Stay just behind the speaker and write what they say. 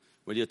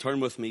Will you turn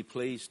with me,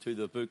 please, to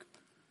the book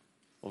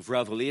of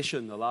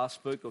Revelation, the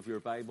last book of your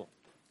Bible.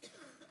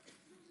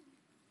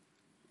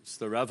 It's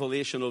the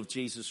revelation of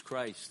Jesus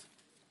Christ.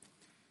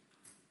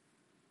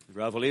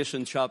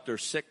 Revelation chapter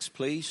 6,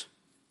 please.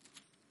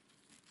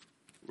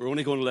 We're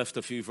only going to lift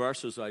a few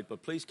verses out,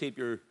 but please keep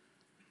your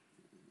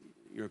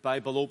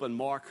Bible open.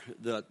 Mark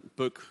that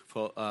book.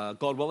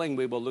 God willing,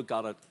 we will look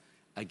at it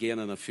again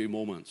in a few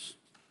moments.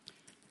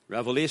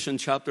 Revelation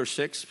chapter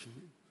 6,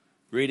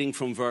 reading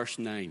from verse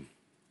 9.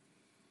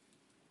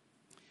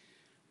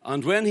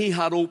 And when he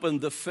had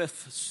opened the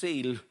fifth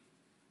seal,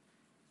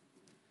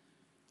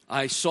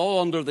 I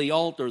saw under the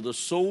altar the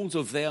souls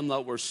of them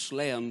that were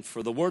slain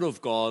for the word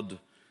of God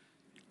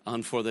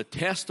and for the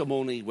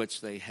testimony which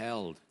they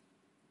held.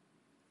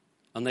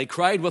 And they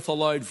cried with a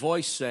loud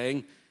voice,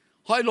 saying,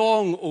 How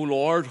long, O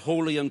Lord,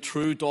 holy and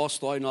true,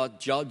 dost thou not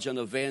judge and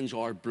avenge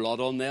our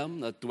blood on them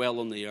that dwell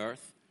on the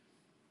earth?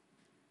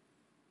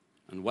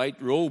 And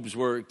white robes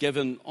were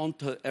given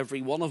unto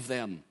every one of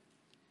them.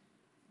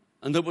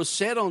 And it was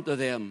said unto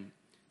them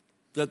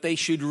that they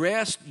should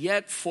rest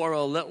yet for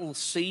a little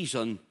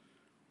season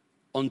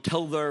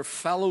until their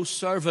fellow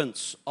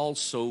servants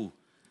also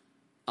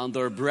and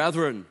their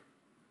brethren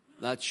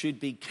that should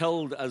be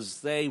killed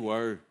as they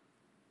were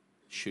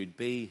should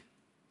be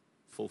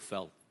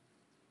fulfilled.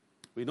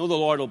 We know the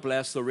Lord will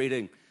bless the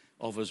reading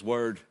of his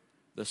word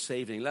this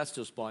evening. Let's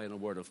just bow in a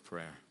word of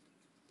prayer.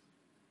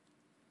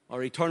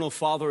 Our eternal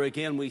Father,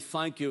 again, we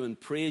thank you and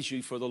praise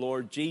you for the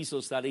Lord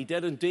Jesus, that he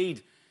did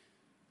indeed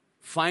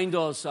find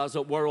us, as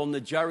it were, on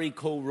the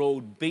Jericho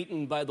road,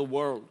 beaten by the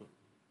world,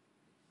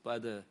 by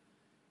the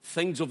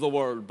things of the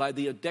world, by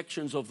the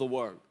addictions of the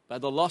world, by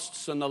the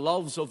lusts and the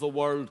loves of the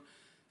world.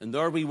 And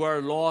there we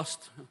were,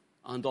 lost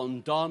and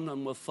undone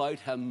and without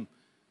him,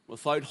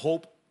 without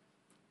hope,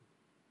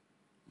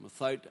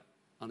 without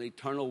an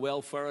eternal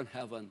welfare in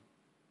heaven.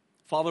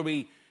 Father,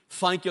 we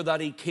thank you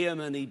that he came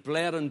and he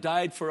bled and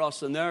died for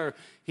us. And there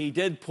he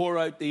did pour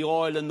out the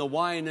oil and the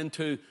wine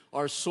into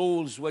our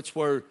souls, which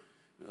were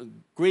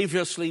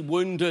grievously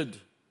wounded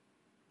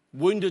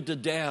to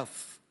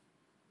death.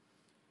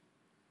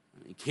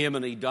 And he came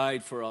and he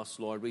died for us,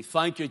 Lord. We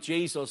thank you,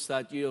 Jesus,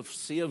 that you have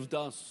saved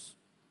us.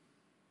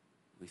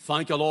 We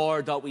thank you,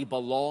 Lord, that we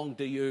belong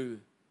to you.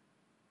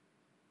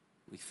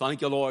 We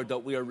thank you, Lord,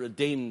 that we are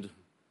redeemed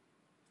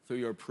through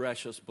your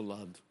precious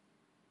blood.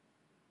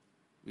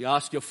 We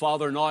ask you,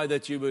 Father, now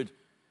that you would,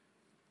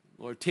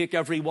 Lord, take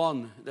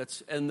everyone that's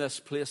in this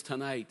place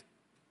tonight,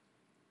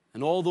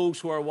 and all those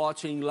who are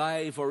watching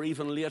live or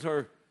even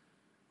later,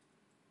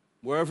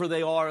 wherever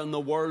they are in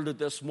the world at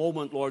this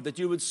moment, Lord, that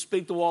you would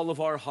speak to all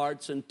of our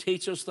hearts and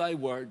teach us thy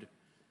word.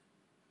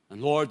 And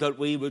Lord, that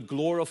we would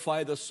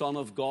glorify the Son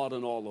of God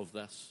in all of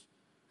this,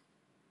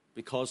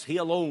 because he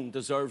alone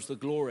deserves the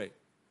glory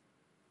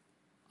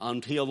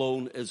and he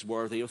alone is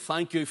worthy.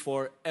 Thank you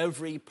for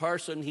every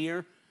person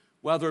here,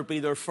 whether it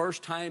be their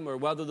first time or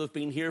whether they've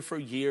been here for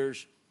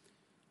years.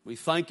 We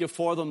thank you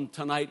for them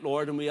tonight,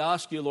 Lord, and we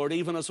ask you, Lord,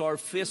 even as our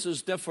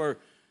faces differ,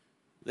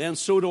 then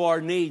so do our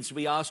needs.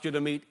 We ask you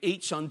to meet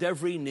each and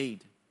every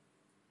need.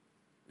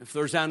 If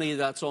there's any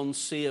that's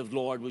unsaved,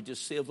 Lord, would you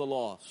save the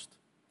lost?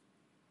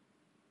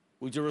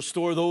 Would you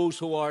restore those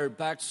who are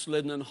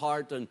backslidden in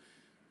heart? And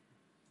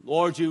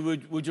Lord,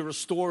 would you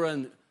restore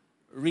and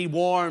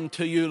rewarm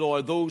to you,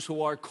 Lord, those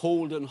who are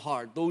cold in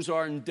heart, those who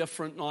are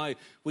indifferent now.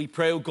 We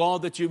pray, oh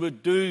God, that you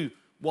would do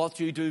what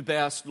you do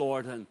best,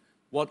 Lord, and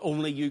what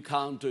only you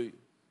can do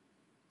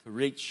to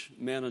reach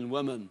men and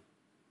women,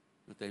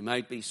 that they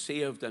might be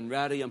saved and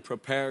ready and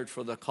prepared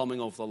for the coming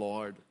of the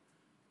Lord,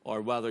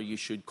 or whether you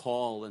should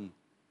call and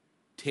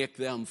take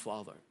them,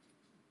 Father.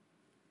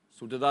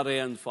 So to that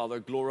end, Father,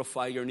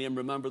 glorify your name.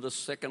 Remember the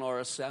sick in our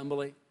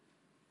assembly.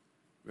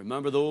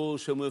 Remember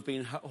those whom we've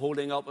been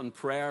holding up in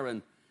prayer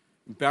and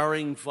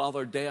bearing,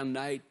 Father, day and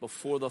night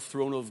before the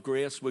throne of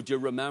grace. Would you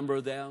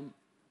remember them?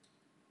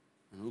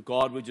 And, oh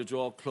God, would you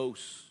draw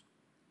close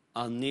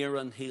and near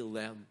and heal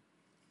them?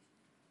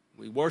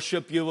 We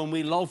worship you and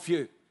we love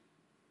you.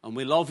 And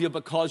we love you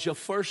because you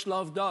first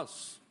loved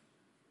us.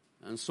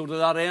 And so to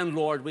that end,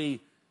 Lord,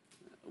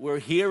 we're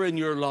here in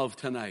your love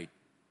tonight.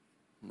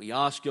 We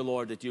ask you,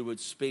 Lord, that you would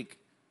speak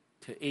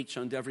to each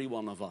and every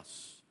one of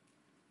us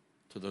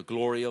to the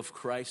glory of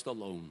Christ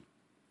alone.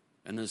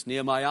 In his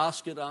name I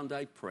ask it and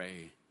I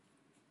pray.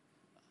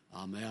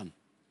 Amen.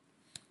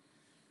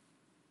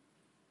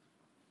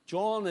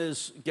 John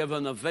is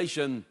given a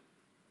vision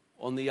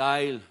on the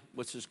isle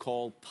which is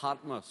called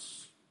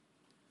Patmos.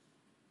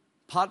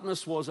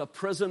 Patmos was a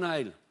prison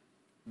isle. It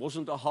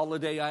wasn't a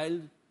holiday isle.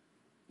 It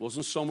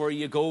wasn't somewhere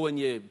you go and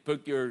you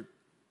book your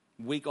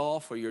week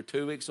off or your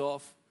 2 weeks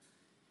off.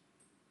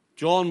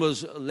 John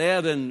was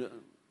led in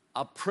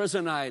a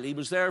prison isle. He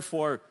was there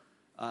for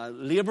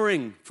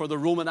laboring for the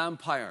Roman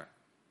Empire.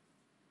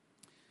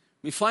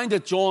 We find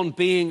that John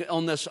being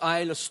on this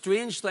isle, a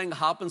strange thing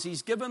happens.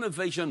 He's given a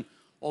vision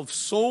of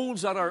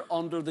souls that are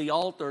under the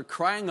altar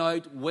crying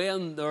out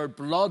when their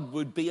blood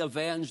would be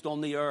avenged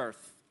on the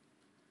earth.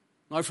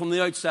 Now, from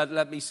the outset,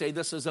 let me say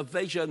this is a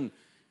vision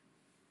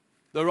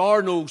There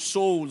are no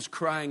souls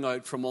crying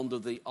out from under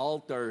the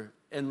altar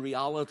in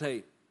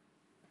reality.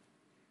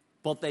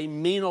 But they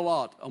mean a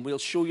lot, and we'll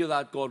show you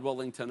that, God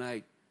willing,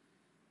 tonight.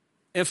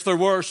 If there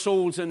were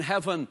souls in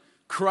heaven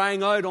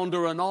crying out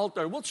under an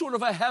altar, what sort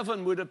of a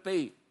heaven would it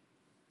be?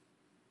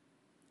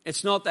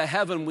 It's not the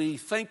heaven we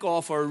think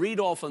of or read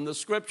of in the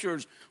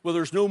Scriptures, where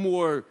there's no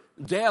more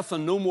death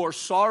and no more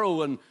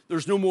sorrow and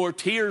there's no more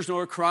tears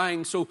nor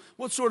crying. So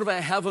what sort of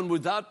a heaven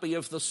would that be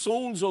if the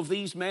souls of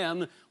these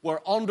men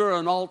were under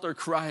an altar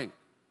crying?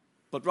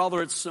 But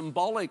rather it's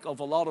symbolic of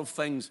a lot of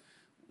things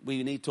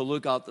we need to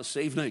look at this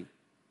evening.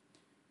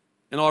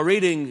 In our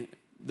reading,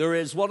 there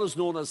is what is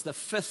known as the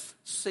fifth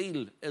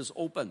seal is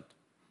opened.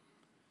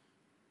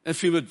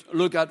 If you would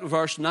look at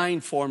verse 9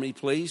 for me,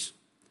 please.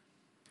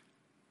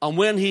 And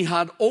when he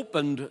had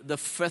opened the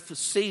fifth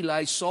seal,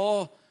 I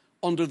saw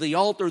under the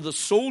altar the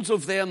souls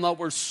of them that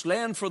were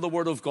slain for the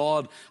word of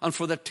God and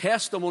for the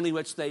testimony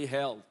which they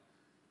held.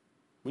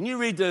 When you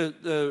read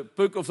the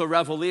book of the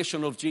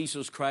Revelation of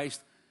Jesus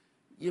Christ,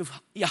 you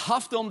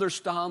have to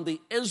understand the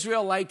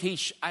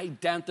Israelitish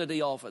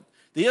identity of it,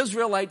 the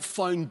Israelite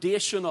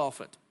foundation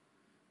of it.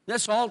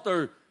 This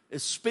altar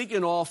is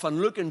speaking of and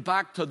looking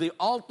back to the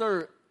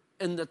altar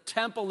in the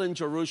temple in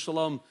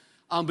Jerusalem,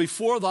 and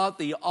before that,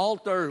 the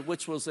altar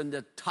which was in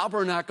the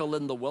tabernacle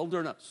in the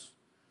wilderness.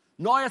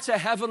 Now it's a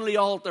heavenly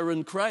altar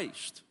in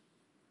Christ.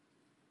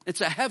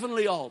 It's a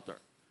heavenly altar.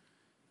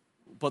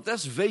 But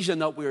this vision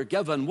that we're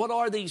given, what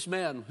are these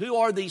men? Who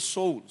are these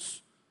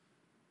souls?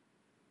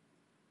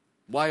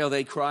 Why are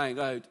they crying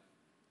out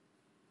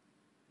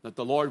that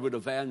the Lord would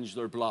avenge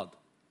their blood?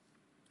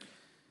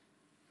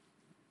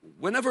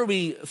 Whenever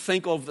we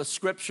think of the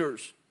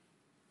Scriptures,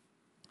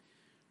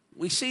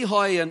 we see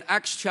how in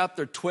Acts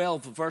chapter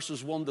 12,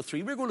 verses 1 to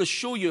 3, we're going to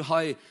show you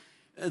how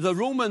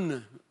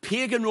the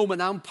pagan Roman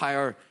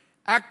Empire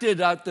acted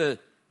at the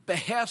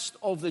behest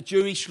of the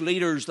Jewish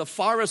leaders, the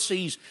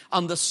Pharisees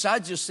and the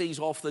Sadducees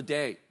of the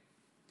day.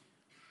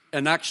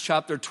 In Acts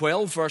chapter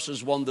 12,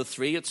 verses 1 to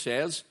 3, it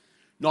says,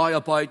 now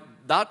about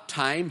that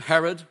time,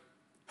 Herod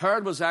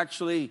was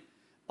actually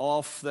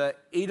of the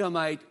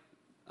Edomite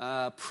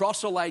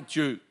proselyte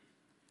Jew,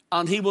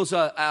 and he was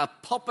a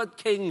puppet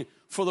king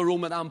for the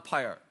Roman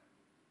Empire.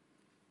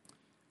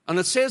 And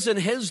it says, in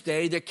his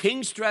day, the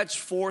king stretched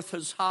forth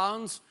his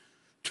hands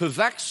to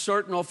vex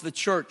certain of the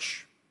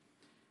church.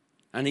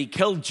 And he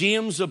killed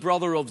James, the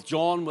brother of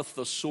John, with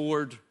the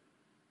sword.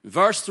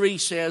 Verse 3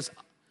 says,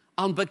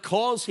 and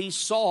because he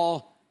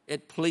saw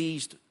it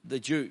pleased the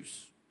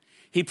Jews,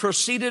 he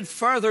proceeded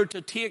further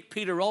to take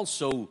Peter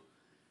also.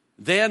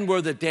 Then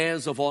were the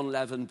days of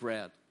unleavened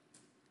bread.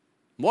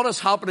 What is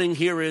happening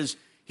here is,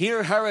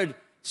 here Herod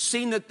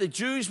seen that the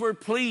Jews were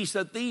pleased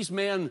that these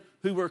men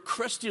who were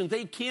Christian,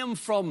 they came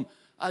from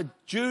a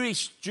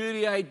Jewish,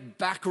 Judahite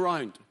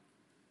background.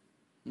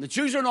 And the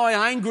Jews are now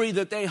angry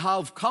that they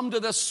have come to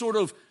this sort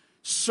of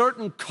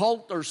certain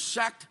cult or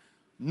sect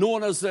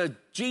known as the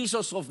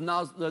Jesus of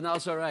the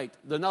Nazarene,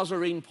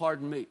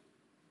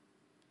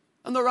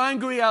 And they're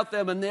angry at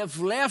them, and they've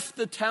left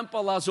the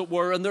temple, as it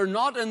were, and they're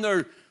not in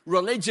their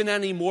religion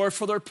anymore,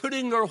 for they're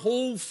putting their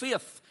whole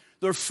faith,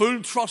 their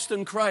full trust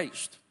in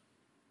Christ.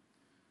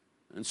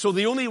 And so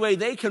the only way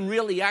they can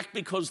really act,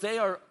 because they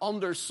are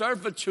under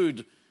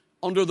servitude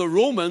under the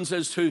Romans,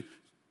 is to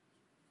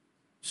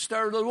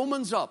stir the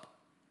Romans up.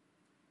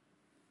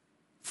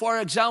 For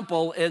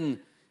example, in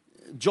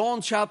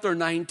John chapter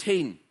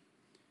 19,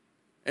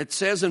 it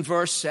says in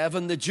verse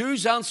 7, the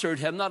Jews answered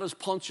him, that is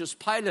Pontius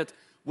Pilate,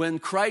 when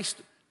Christ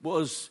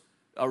was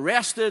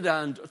arrested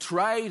and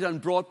tried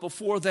and brought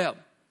before them.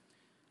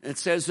 It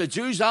says, the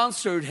Jews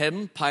answered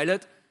him,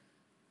 Pilate.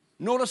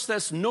 Notice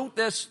this, note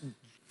this,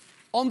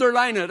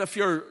 underline it if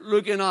you're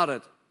looking at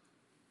it.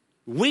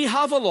 We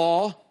have a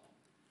law,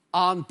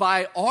 and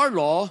by our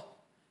law,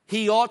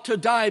 he ought to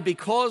die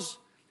because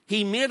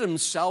he made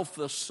himself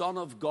the Son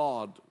of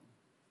God.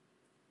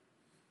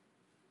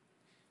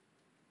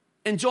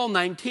 In John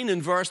 19,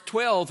 in verse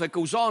 12, it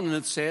goes on and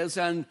it says,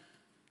 and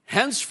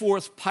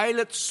henceforth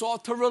Pilate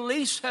sought to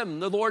release him,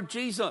 the Lord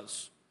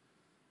Jesus.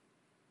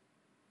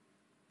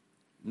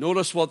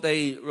 Notice what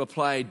they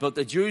replied. But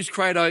the Jews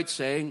cried out,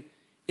 saying,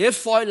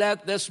 if thou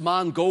let this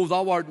man go,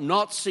 thou art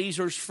not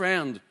Caesar's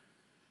friend.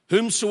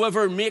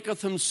 Whomsoever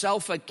maketh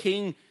himself a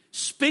king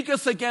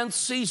speaketh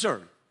against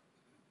Caesar.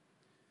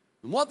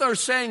 And what they're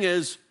saying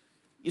is,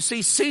 you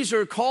see,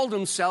 Caesar called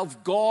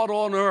himself God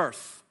on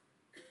earth.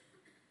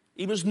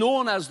 He was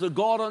known as the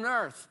God on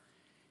earth.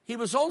 He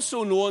was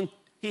also known,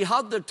 he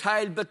had the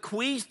title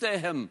bequeathed to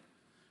him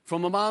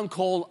from a man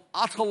called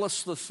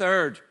Attalus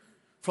III.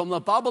 From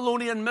the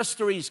Babylonian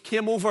mysteries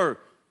came over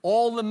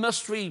all the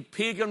mystery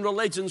pagan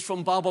religions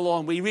from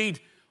Babylon. We read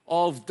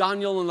of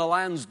Daniel and the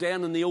lion's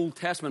den in the Old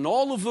Testament.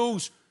 All of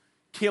those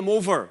came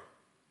over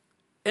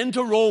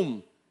into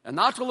Rome. And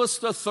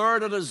Attalus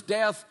III at his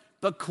death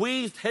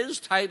bequeathed his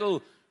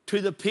title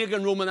to the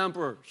pagan Roman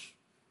emperors.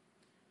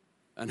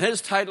 And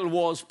his title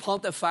was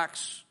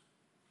Pontifex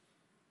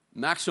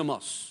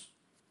Maximus,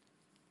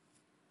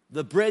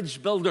 the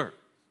bridge builder.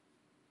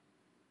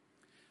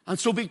 And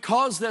so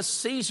because this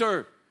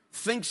Caesar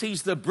thinks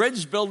he's the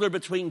bridge builder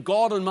between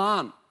God and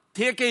man,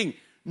 taking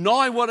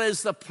now what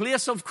is the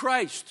place of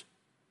Christ.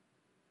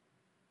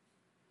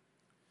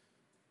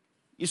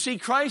 You see,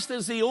 Christ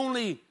is the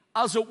only,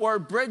 as it were,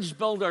 bridge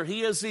builder.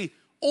 He is the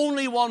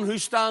only one who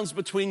stands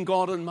between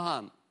God and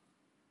man.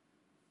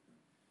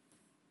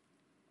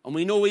 And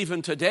we know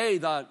even today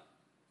that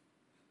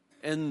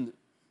in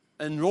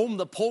Rome,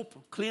 the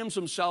Pope claims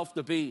himself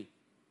to be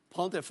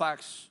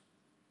Pontifex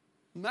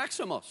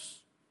Maximus,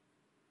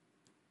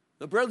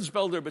 the bridge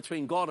builder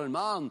between God and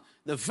man,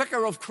 the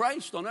vicar of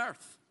Christ on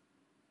earth.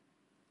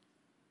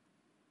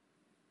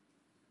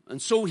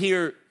 And so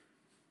here,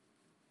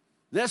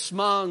 this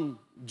man,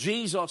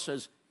 Jesus,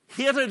 is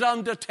hated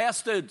and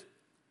detested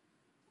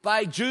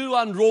by Jew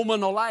and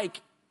Roman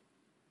alike.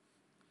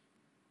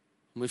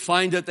 And we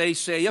find that they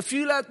say, if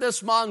you let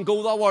this man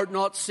go, thou art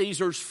not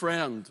Caesar's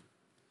friend.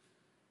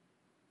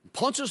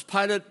 Pontius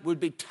Pilate would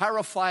be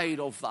terrified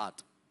of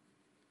that.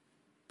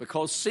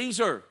 Because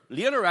Caesar,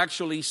 later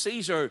actually,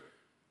 Caesar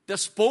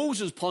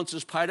disposes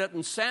Pontius Pilate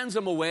and sends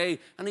him away,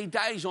 and he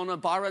dies on a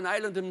barren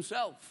island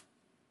himself.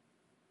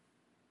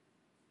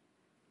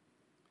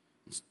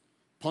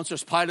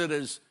 Pontius Pilate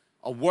is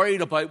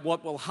worried about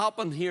what will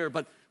happen here,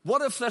 but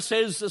what if this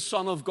is the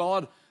Son of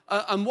God?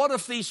 And what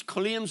if these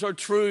claims are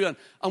true?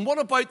 And what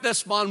about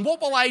this man?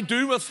 What will I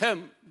do with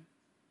him?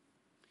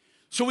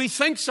 So he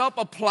thinks up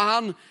a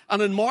plan,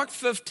 and in Mark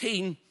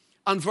 15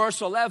 and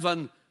verse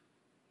 11,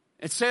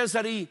 it says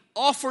that he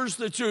offers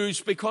the Jews,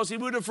 because he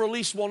would have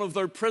released one of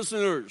their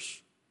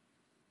prisoners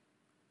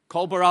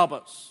called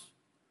Barabbas.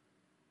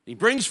 He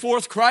brings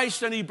forth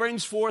Christ and he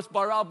brings forth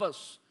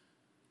Barabbas.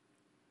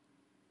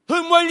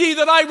 Whom will ye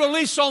that I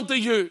release unto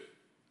you?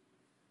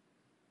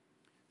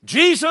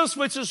 Jesus,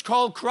 which is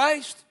called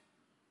Christ,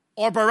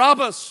 or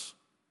Barabbas?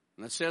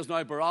 And it says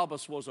now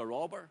Barabbas was a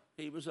robber.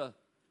 He was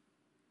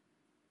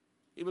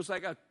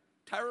like a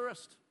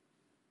terrorist.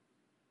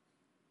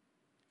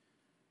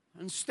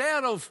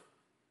 Instead of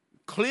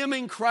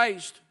claiming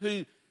Christ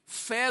who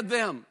fed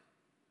them,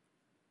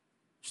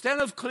 instead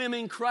of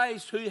claiming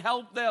Christ who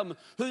helped them,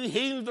 who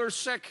healed their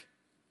sick,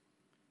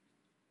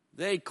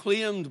 they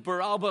claimed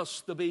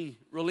Barabbas to be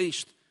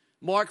released.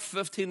 Mark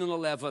 15 and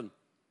 11.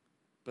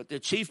 But the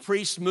chief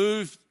priests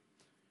moved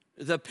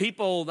the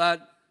people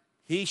that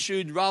he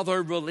should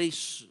rather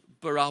release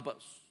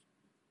Barabbas.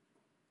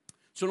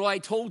 So now I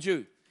told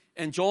you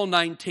in John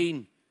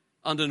 19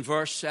 and in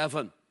verse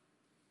 7,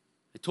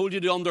 I told you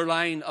to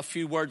underline a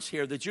few words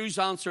here. The Jews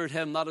answered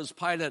him, that is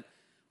Pilate,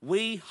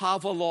 we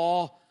have a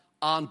law,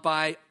 and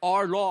by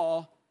our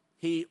law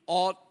he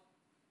ought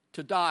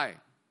to die,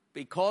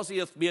 because he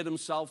hath made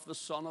himself the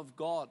Son of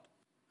God.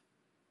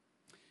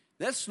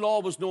 This law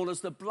was known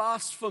as the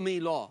blasphemy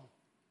law.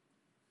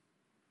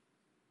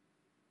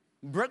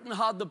 Britain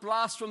had the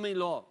blasphemy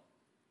law.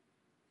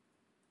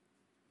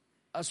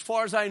 As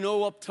far as I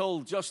know, up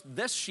till just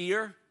this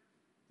year,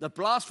 the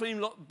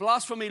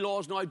blasphemy law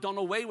is now done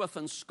away with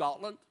in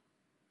Scotland.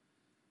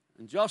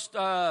 And just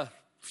a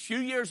few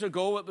years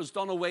ago, it was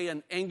done away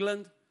in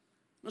England.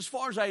 And as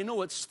far as I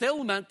know, it's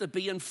still meant to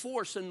be in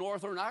force in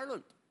Northern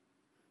Ireland.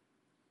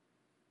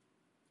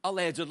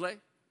 Allegedly.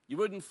 You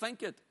wouldn't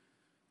think it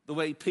the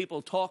way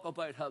people talk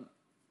about him.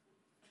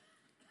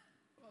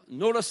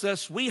 Notice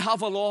this, we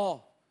have a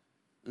law,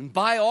 and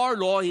by our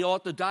law he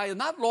ought to die.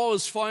 And that law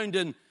is found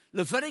in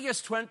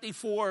Leviticus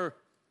 24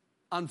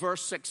 and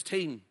verse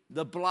 16,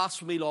 the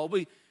blasphemy law.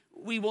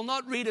 We will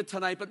not read it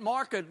tonight, but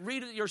mark it,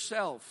 read it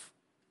yourself.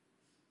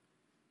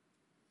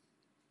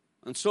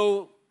 And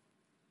so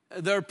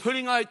they're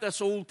putting out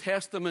this Old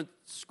Testament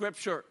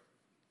scripture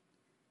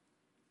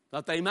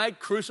that they might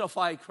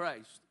crucify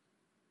Christ.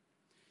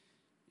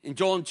 In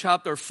John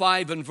chapter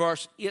 5 and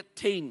verse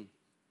 18,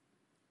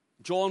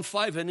 John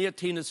 5 and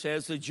 18, it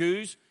says, the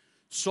Jews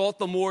sought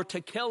the more to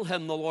kill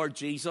him, the Lord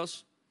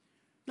Jesus,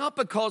 not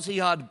because he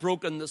had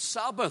broken the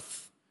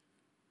Sabbath,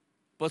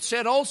 but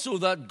said also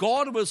that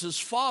God was his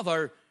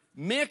Father,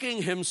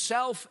 making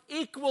himself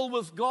equal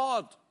with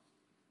God.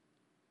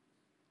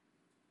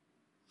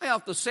 I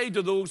have to say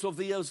to those of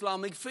the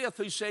Islamic faith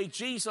who say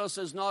Jesus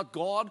is not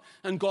God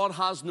and God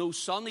has no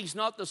son, he's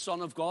not the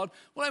Son of God.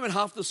 Well, I would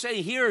have to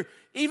say here,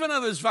 even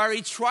in his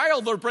very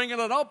trial, they're bringing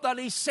it up that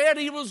he said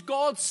he was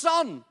God's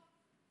son.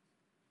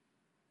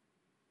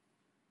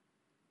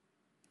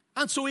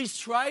 And so he's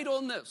tried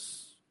on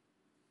this.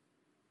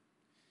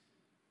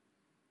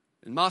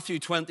 In Matthew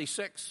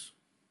 26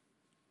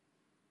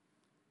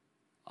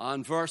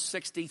 and verse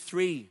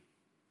 63,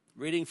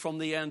 reading from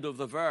the end of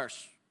the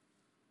verse.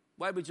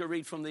 Why would you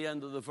read from the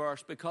end of the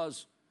verse?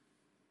 Because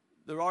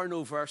there are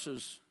no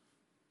verses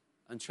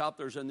and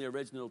chapters in the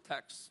original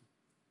text.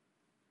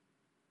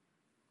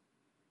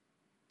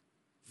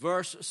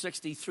 Verse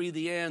 63,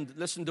 the end,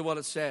 listen to what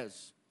it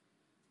says.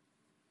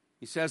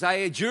 He says, I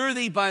adjure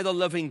thee by the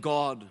living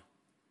God,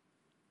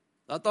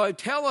 that thou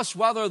tell us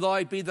whether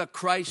thou be the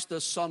Christ, the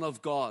Son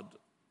of God.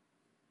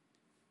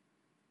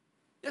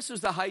 This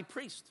is the high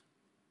priest.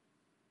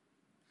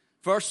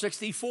 Verse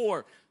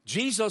 64,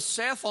 Jesus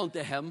saith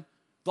unto him,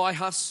 thou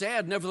hast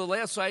said,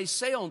 nevertheless I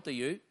say unto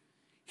you,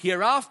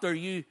 hereafter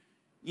ye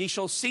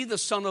shall see the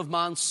Son of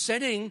Man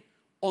sitting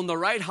on the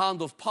right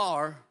hand of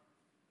power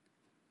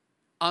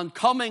and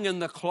coming in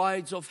the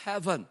clouds of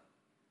heaven.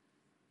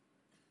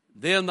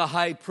 Then the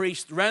high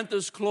priest rent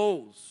his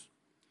clothes,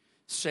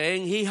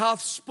 saying, he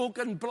hath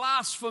spoken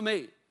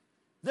blasphemy.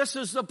 This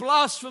is the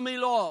blasphemy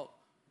law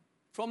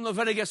from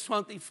Leviticus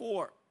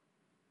 24.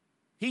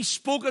 He's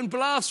spoken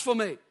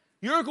blasphemy.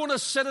 You're going to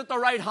sit at the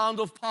right hand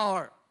of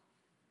power.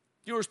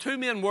 There's two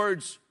main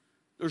words.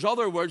 There's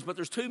other words, but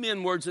there's two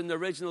main words in the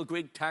original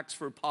Greek text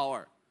for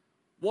power.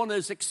 One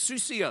is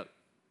exousia,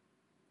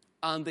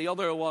 and the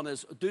other one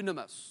is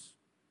dunamis.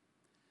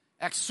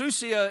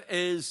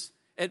 Exousia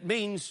it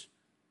means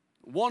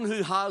one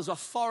who has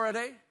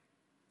authority,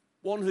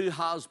 one who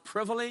has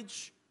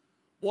privilege,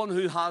 one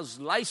who has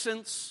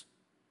license,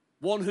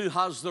 one who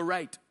has the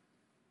right.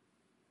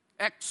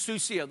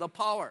 Exousia, the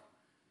power.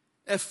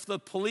 If the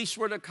police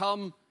were to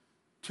come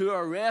to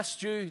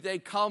arrest you, they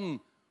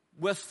come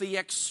with the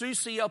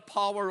exousia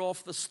power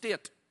of the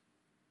state,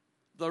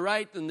 the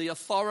right and the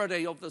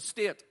authority of the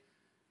state.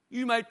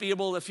 You might be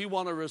able, if you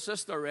want to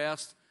resist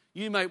arrest,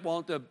 you might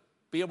want to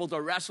be able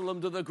to wrestle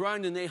them to the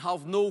ground, and they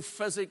have no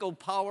physical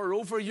power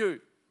over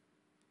you.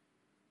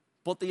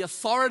 But the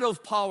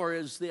authoritative power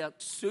is the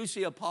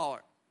exousia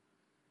power.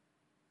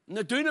 And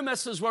the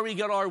dunamis is where we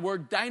get our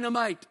word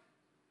dynamite.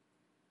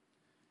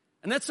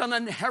 And it's an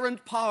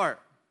inherent power.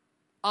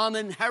 An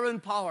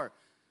inherent power.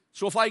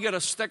 So if I get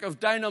a stick of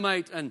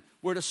dynamite and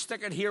were to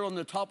stick it here on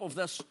the top of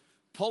this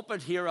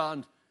pulpit here,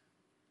 and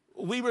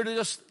we were to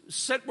just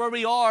sit where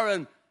we are,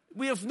 and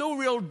we have no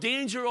real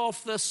danger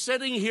of this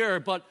sitting here,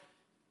 but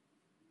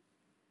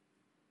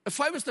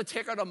if I was to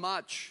take out a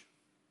match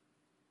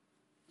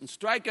and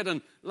strike it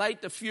and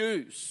light the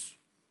fuse,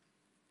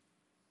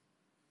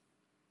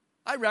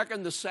 I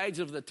reckon the sides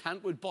of the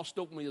tent would bust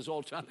open when you was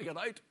all trying to get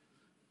out.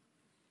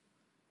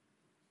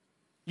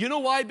 You know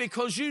why?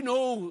 Because you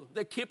know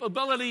the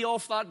capability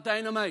of that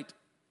dynamite.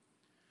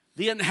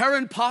 The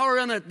inherent power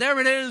in it. There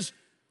it is.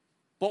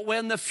 But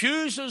when the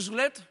fuse is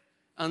lit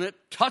and it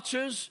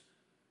touches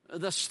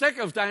the stick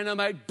of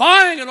dynamite,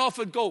 bang, and off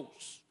it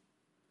goes.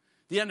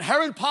 The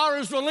inherent power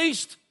is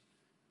released,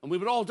 and we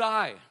would all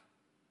die.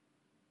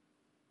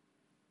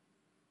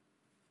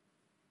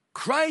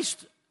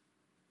 Christ,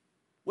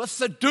 with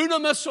the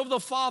dunamis of the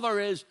Father,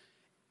 is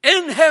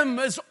in him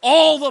is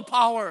all the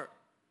power.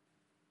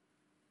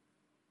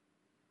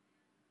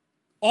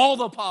 All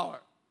the power.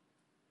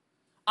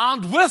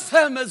 And with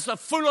him is the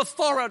full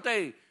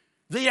authority,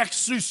 the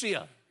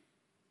exousia.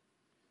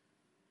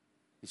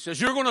 He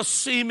says, you're going to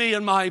see me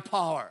in my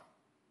power.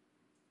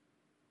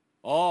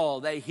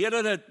 Oh, they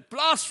hated it.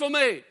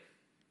 Blasphemy.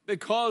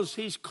 Because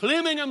he's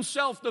claiming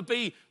himself to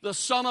be the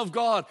Son of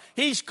God.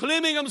 He's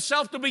claiming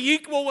himself to be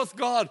equal with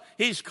God.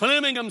 He's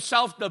claiming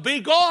himself to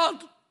be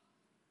God.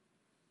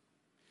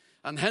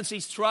 And hence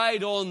he's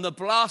tried on the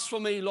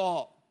blasphemy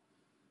law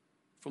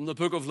from the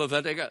book of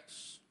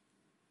Leviticus.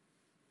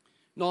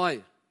 Now,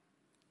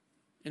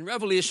 in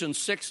Revelation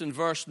 6 and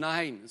verse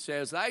 9, it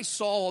says, I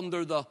saw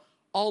under the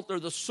altar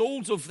the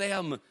souls of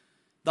them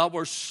that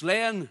were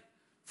slain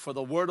for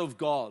the word of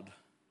God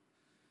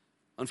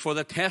and for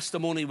the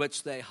testimony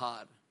which they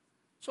had.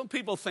 Some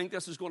people think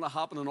this is going to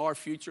happen in our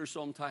future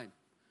sometime.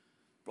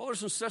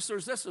 Brothers and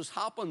sisters, this has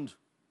happened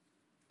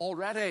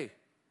already.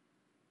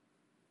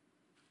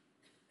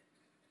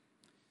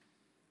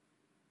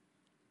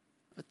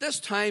 At this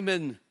time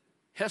in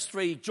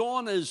history,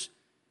 John is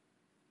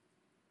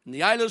in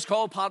the island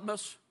called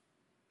Patmos.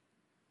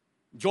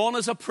 John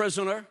is a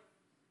prisoner.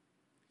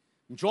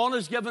 John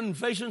is given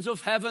visions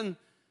of heaven,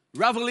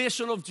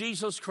 revelation of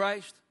Jesus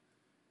Christ.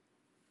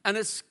 And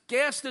it's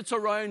guessed it's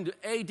around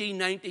AD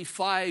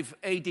 95,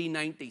 AD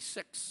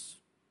 96.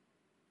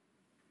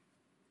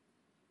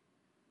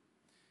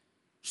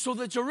 So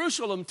the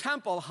Jerusalem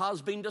temple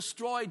has been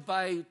destroyed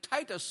by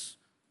Titus,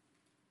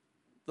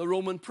 the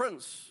Roman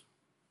prince.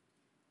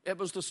 It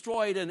was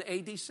destroyed in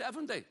AD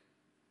 70.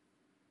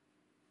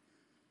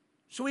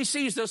 So he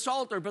sees this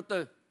altar, but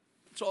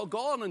it's all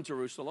gone in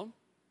Jerusalem.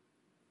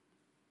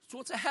 So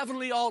it's a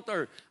heavenly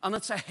altar, and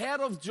it's ahead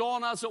of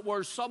John, as it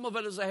were. Some of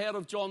it is ahead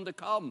of John to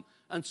come,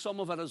 and some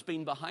of it has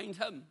been behind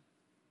him.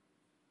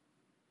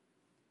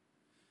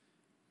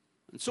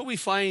 And so we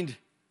find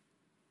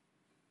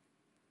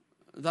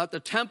that the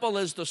temple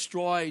is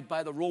destroyed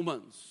by the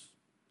Romans.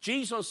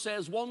 Jesus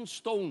says one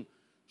stone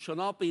shall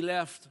not be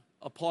left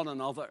upon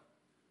another.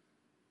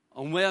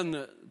 And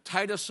when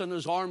Titus and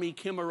his army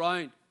came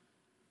around,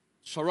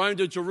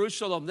 surrounded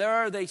Jerusalem,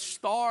 there they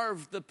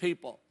starved the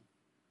people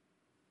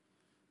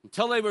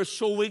until they were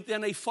so weak.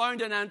 Then they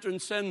found an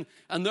entrance in,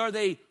 and there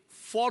they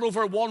fought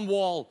over one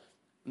wall.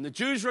 And the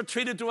Jews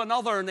retreated to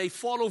another, and they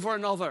fought over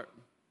another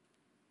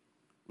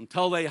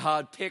until they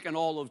had taken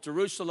all of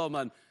Jerusalem.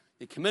 And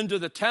they came into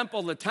the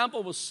temple. The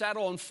temple was set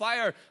on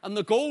fire, and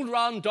the gold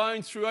ran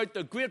down throughout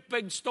the great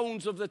big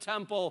stones of the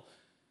temple.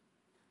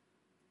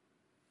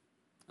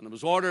 And it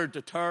was ordered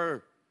to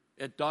tear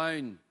it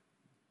down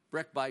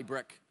brick by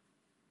brick.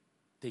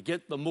 to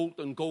get the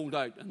molten gold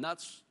out. And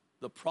that's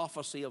the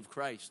prophecy of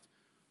Christ.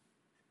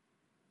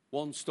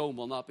 One stone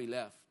will not be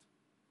left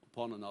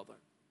upon another.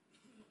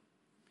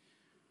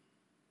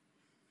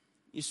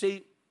 You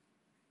see,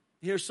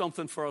 here's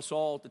something for us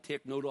all to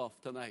take note of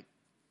tonight.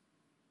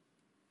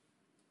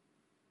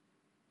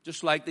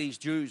 Just like these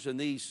Jews and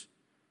these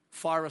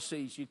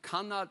Pharisees, you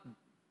cannot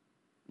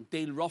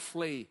deal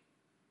roughly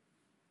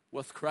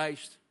with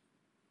Christ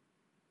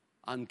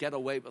and get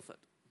away with it.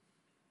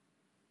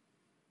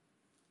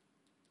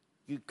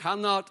 You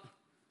cannot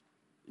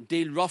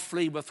deal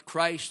roughly with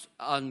Christ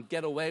and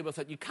get away with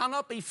it. You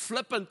cannot be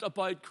flippant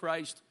about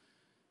Christ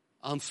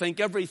and think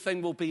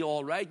everything will be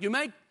all right. You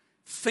might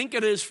think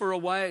it is for a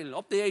while.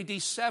 Up to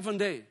AD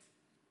 70,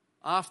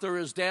 after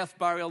his death,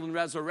 burial, and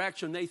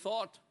resurrection, they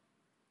thought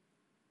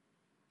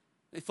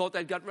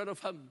they'd got rid of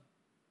him.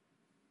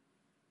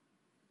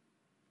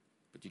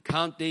 But you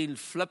can't deal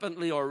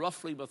flippantly or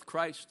roughly with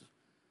Christ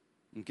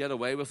and get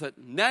away with it.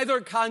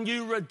 Neither can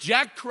you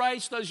reject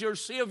Christ as your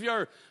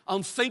Savior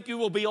and think you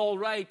will be all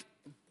right.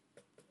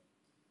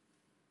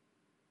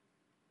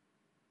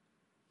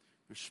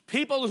 There's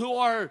people who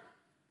are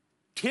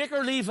take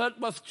or leave it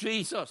with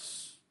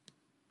Jesus.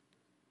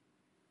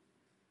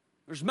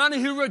 There's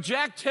many who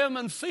reject him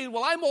and feel,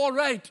 well, I'm all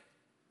right.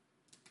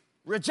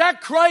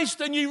 Reject Christ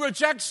and you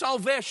reject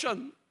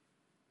salvation.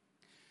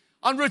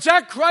 And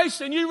reject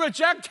Christ and you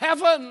reject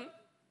heaven.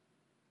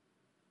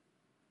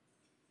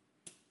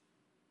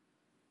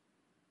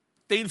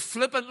 Deal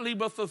flippantly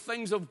with the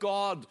things of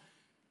God.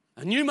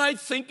 And you might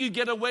think you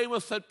get away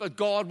with it, but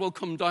God will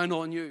come down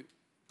on you.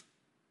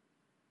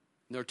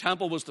 Their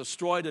temple was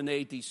destroyed in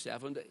AD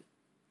 70.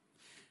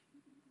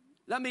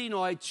 Let me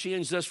now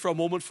change this for a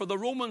moment, for the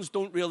Romans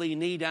don't really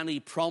need any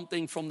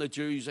prompting from the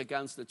Jews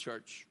against the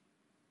church.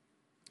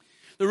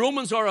 The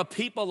Romans are a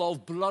people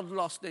of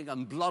bloodlusting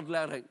and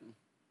bloodletting.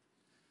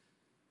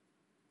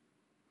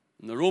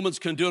 And the Romans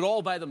can do it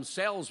all by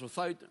themselves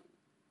without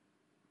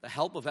the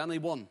help of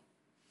anyone.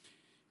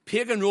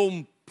 Pagan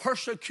Rome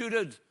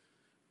persecuted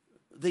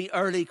the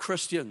early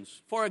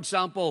Christians. For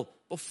example,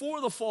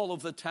 before the fall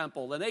of the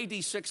temple in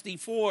AD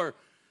 64,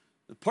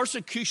 the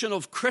persecution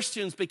of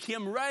Christians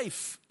became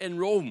rife in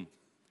Rome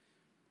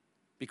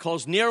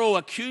because Nero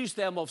accused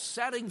them of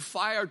setting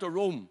fire to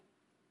Rome.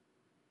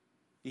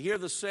 You hear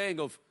the saying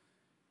of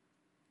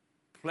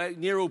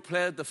Nero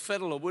played the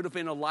fiddle. It would have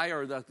been a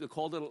lyre. That they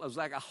called it as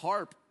like a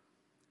harp.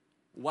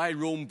 Why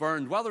Rome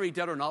burned. Whether he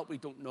did or not, we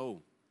don't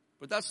know.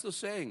 But that's the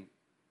saying.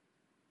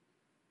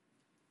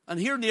 And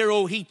here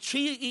Nero, he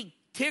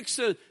takes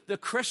the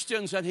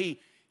Christians and he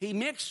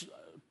makes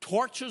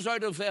torches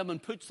out of them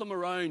and puts them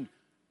around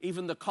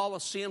even the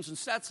Colosseums and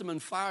sets them in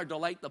fire to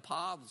light the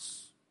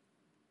paths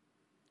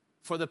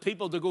for the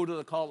people to go to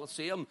the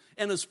Colosseum.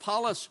 In his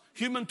palace,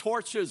 human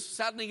torches,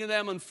 setting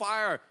them on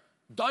fire,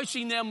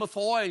 dousing them with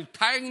oil,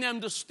 tying them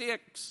to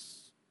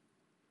stakes.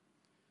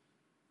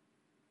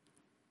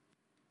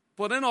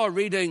 But in our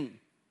reading,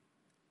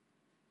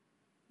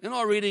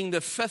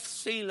 the fifth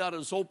seal that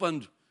is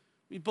opened,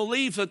 we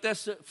believe that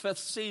this fifth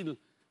seal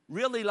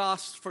really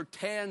lasts for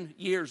 10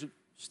 years.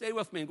 Stay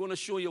with me. I'm going to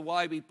show you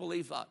why we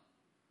believe that.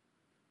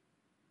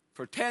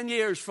 For 10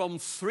 years, from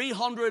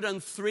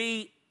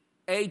 303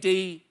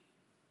 AD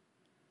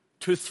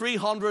to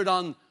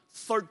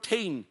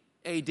 313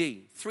 AD.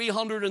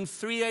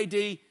 303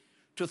 AD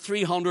to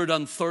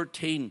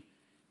 313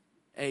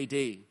 AD.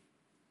 The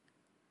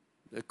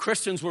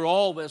Christians were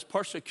always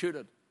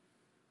persecuted.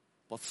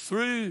 But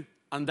through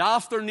and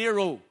after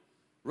Nero,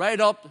 right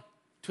up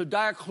to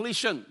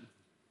Diocletian,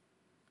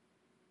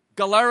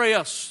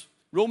 Galerius,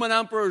 Roman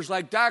emperors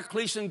like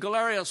Diocletian,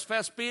 Galerius,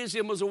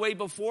 Vespasian was away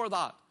before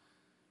that.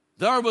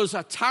 There was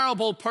a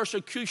terrible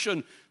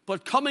persecution,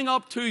 but coming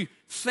up to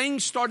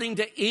things starting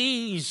to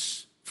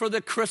ease for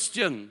the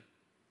Christian.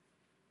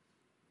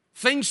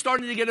 Things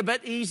starting to get a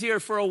bit easier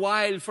for a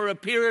while, for a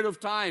period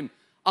of time.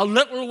 A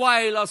little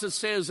while, as it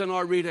says in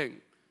our reading,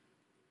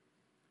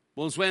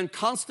 was when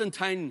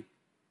Constantine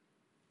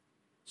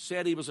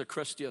said he was a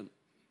Christian.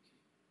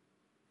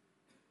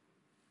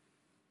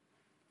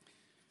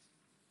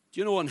 Do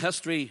you know, in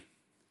history,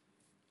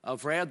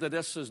 I've read that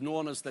this is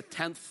known as the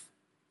 10th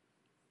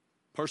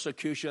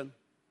persecution,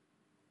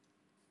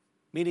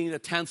 meaning the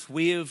 10th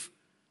wave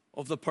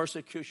of the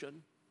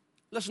persecution.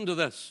 Listen to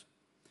this.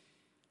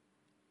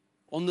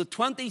 On the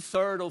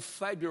 23rd of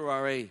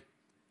February,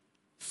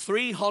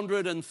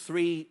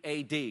 303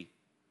 AD,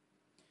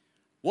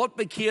 what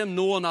became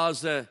known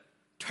as the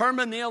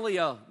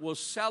Terminalia was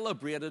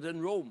celebrated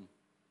in Rome.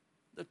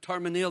 The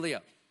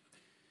Terminalia.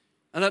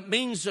 And it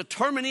means the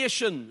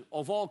termination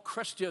of all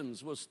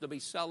Christians was to be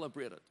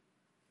celebrated.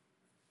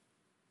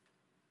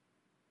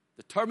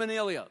 The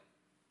Terminalia,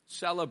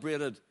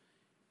 celebrated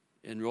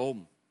in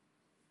Rome.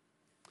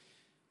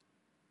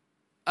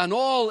 An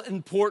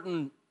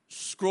all-important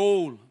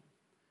scroll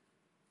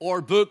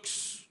or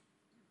books,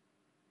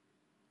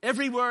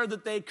 everywhere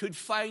that they could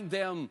find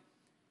them,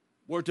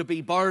 were to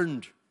be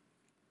burned.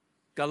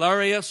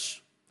 Galerius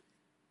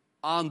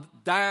and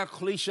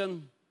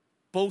Diocletian,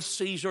 both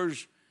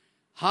Caesars,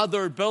 had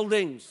their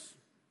buildings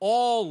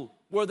all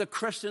where the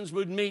Christians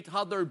would meet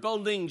had their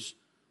buildings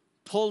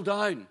pulled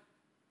down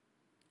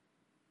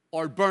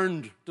or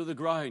burned to the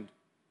ground.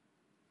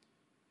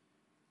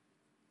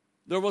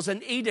 There was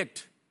an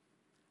edict.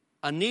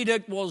 An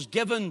edict was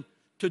given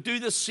to do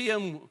the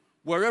same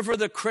wherever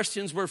the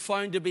Christians were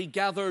found to be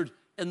gathered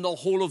in the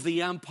whole of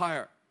the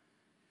empire.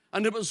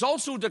 And it was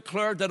also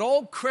declared that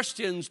all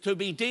Christians to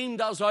be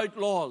deemed as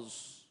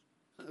outlaws.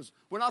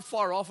 We're not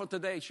far off it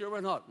today, sure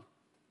we're not.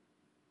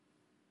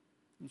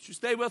 You should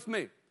stay with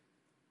me.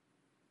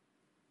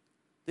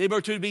 They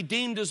were to be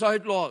deemed as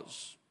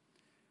outlaws.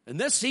 And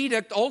this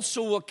edict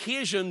also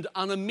occasioned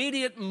an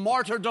immediate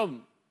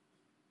martyrdom.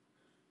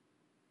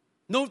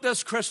 Note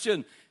this,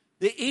 Christian.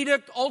 The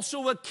edict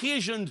also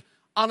occasioned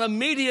an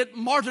immediate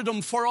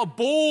martyrdom for a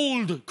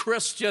bold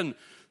Christian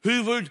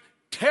who would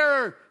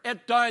tear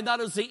it down. That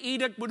is, the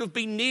edict would have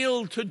been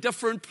nailed to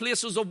different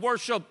places of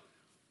worship.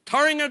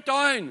 Tearing it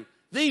down.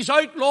 These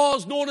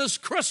outlaws known as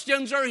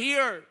Christians are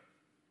here.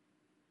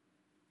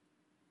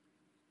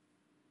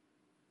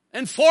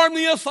 Inform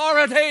the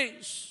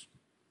authorities.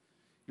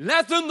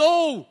 Let them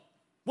know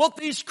what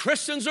these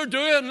Christians are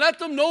doing. Let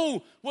them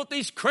know what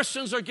these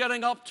Christians are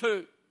getting up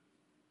to.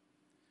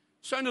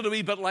 Sounded a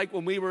wee bit like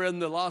when we were in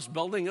the last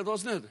building,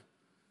 doesn't it?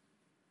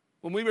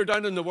 When we were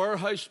down in the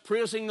warehouse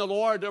praising the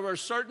Lord, there were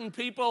certain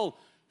people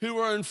who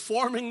were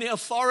informing the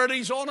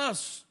authorities on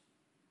us.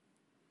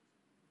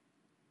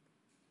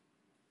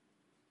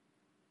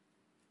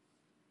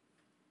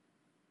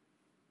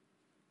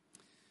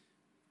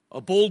 A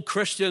bold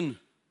Christian,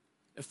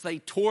 if they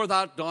tore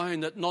that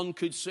down that none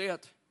could see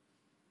it,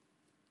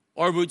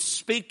 or would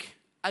speak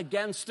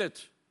against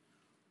it,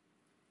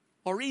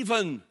 or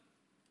even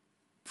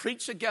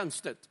preach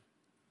against it,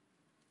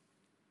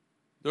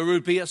 there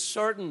would be a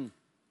certain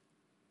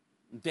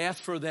death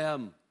for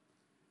them.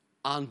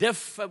 And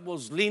if it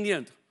was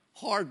lenient,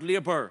 hard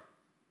labor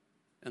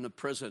in a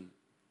prison.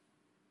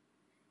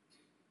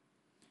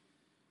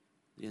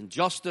 The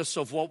injustice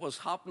of what was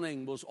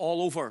happening was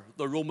all over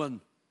the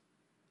Roman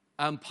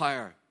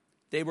Empire.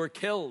 They were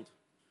killed,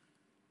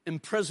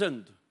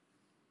 imprisoned,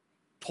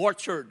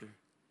 tortured,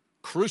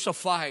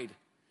 crucified.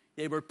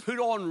 They were put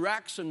on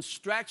racks and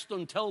stretched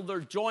until their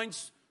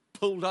joints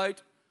pulled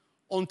out,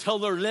 until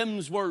their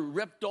limbs were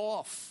ripped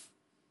off.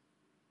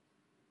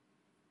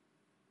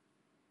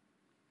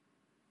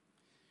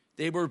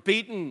 They were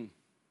beaten.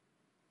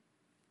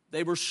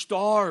 They were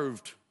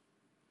starved.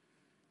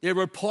 They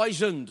were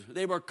poisoned.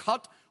 They were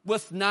cut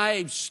with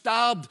knives,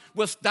 stabbed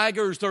with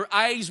daggers. Their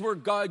eyes were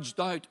gouged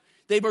out.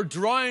 They were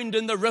drowned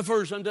in the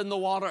rivers and in the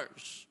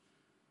waters.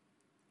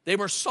 They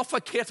were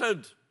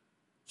suffocated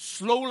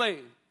slowly.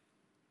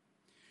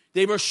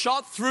 They were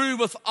shot through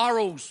with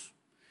arrows.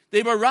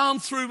 They were ran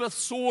through with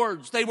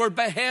swords. They were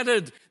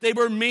beheaded. They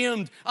were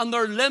maimed. And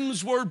their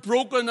limbs were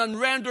broken and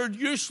rendered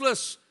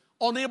useless,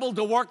 unable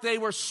to work. They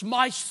were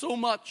smashed so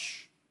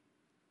much.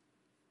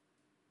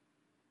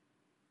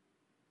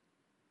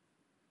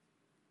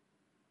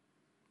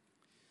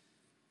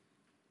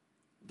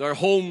 Their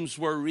homes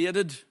were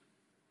raided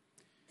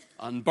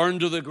and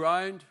burned to the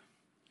ground.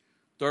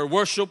 Their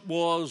worship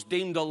was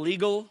deemed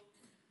illegal,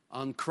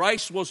 and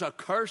Christ was a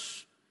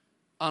curse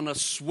and a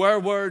swear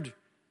word,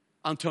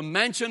 and to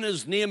mention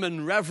his name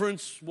in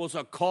reverence was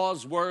a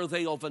cause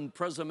worthy of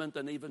imprisonment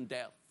and even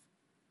death.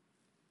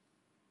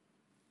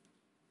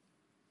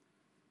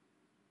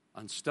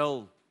 And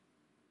still,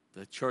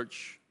 the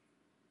church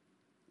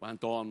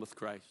went on with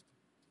Christ.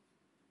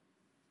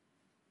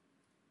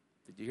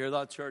 Did you hear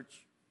that,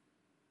 church?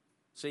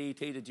 CET,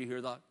 did you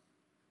hear that?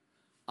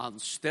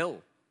 And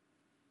still,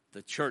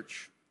 the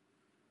church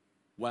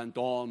went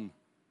on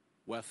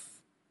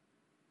with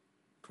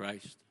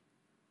Christ.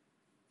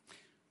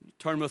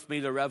 Turn with me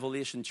to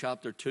Revelation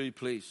chapter 2,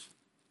 please.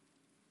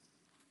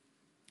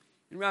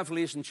 In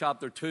Revelation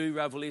chapter 2,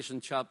 Revelation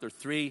chapter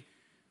 3,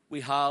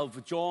 we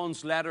have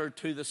John's letter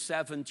to the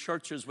 7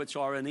 churches which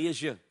are in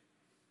Asia.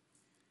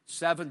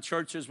 7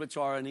 churches which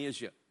are in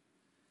Asia.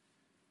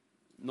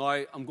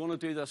 Now, I'm going to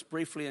do this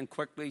briefly and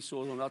quickly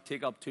so it will not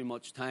take up too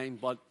much time,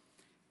 but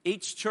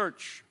each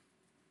church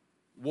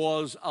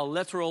was a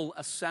literal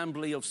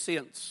assembly of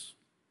saints.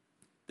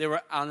 They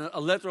were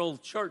a literal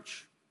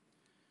church.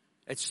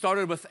 It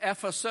started with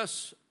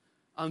Ephesus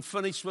and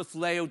finished with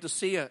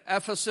Laodicea.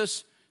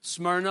 Ephesus,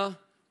 Smyrna,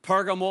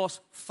 Pergamos,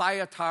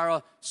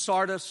 Thyatira,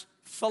 Sardis,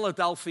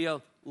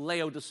 Philadelphia,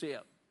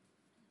 Laodicea.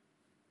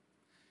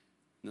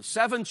 The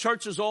 7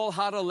 churches all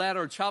had a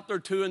letter, chapter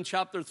 2 and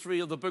chapter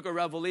 3 of the book of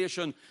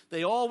Revelation.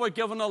 They all were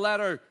given a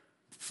letter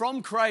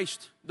from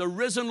Christ, the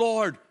risen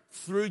Lord,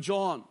 through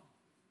John.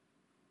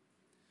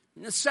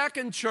 In the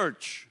second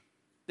church,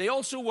 they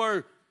also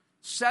were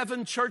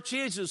 7 church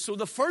ages. So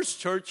the first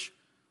church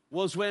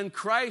was when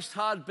Christ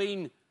had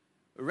been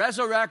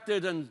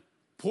resurrected and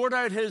poured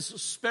out his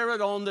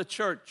Spirit on the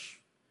church.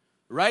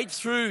 Right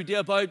through to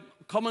about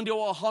coming to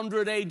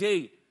 100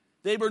 AD.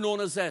 They were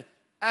known as the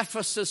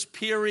Ephesus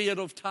period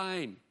of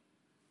time.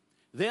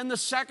 Then the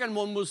second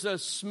one was the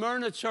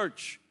Smyrna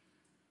church.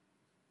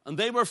 And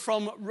they were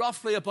from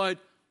roughly about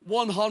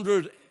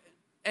 100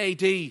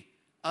 AD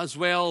as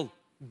well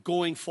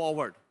going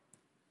forward.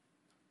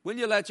 Will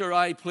you let your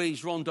eye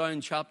please run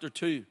down chapter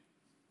 2?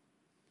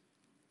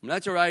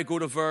 Let your eye go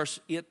to verse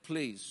 8,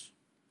 please.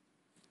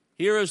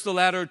 Here is the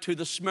letter to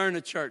the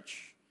Smyrna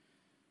church.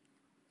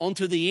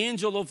 Unto the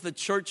angel of the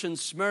church in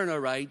Smyrna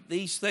write,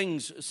 These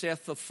things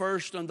saith the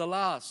first and the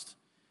last,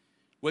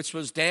 which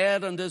was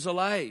dead and is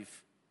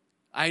alive.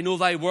 I know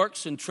thy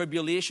works in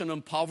tribulation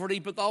and poverty,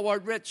 but thou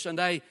art rich, and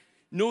I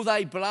know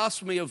thy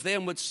blasphemy of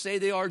them which say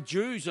they are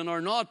Jews and are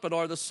not, but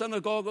are the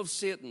synagogue of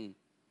Satan.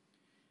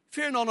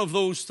 Fear none of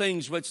those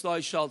things which thou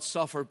shalt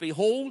suffer.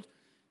 Behold,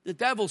 the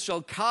devil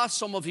shall cast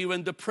some of you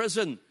into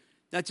prison,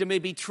 that you may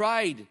be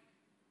tried,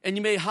 and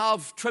you may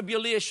have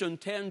tribulation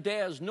 10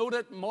 days. Note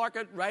it, mark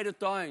it, write it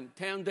down,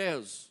 10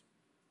 days.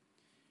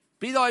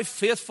 Be thou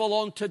faithful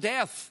unto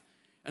death,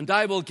 and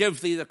I will give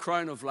thee the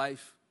crown of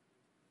life.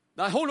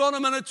 Now hold on a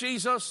minute,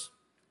 Jesus.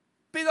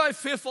 Be thou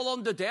faithful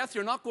unto death.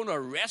 You're not going to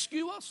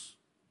rescue us?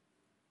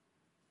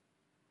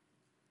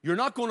 You're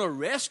not going to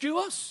rescue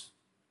us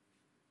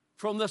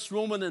from this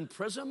Roman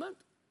imprisonment?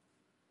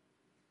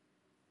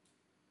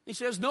 He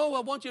says, no,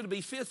 I want you to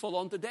be faithful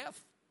unto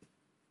death.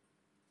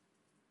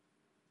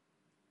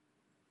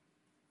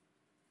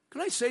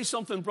 Can I say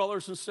something,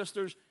 brothers and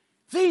sisters?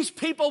 These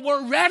people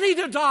were ready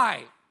to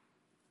die.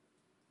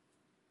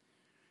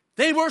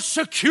 They were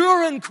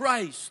secure in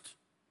Christ.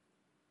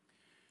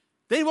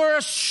 They were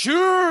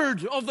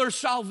assured of their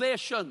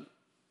salvation.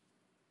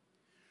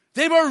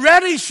 They were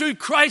ready should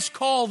Christ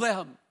call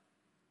them.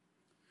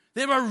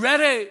 They were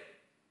ready.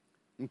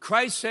 And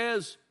Christ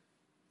says,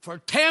 for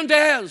 10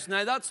 days,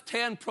 now that's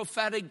 10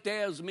 prophetic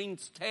days,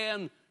 means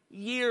 10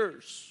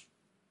 years.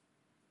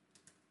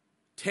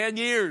 10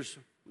 years,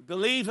 we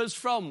believe is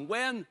from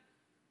when?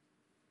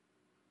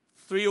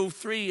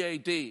 303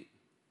 AD to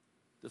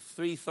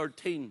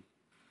 313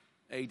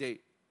 AD.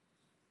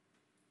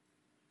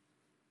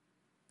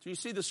 So you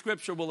see, the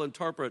Scripture will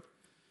interpret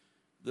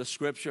the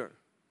Scripture.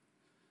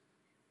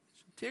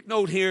 Take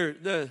note here,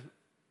 the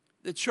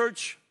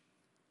church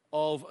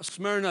of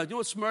Smyrna. You know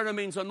what Smyrna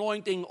means?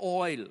 Anointing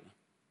oil.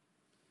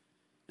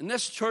 And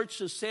this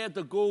church is said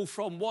to go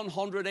from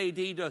 100 AD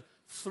to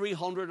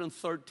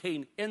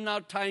 313 in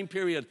that time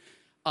period.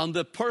 And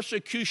the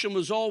persecution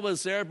was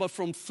always there, but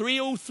from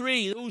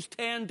 303, those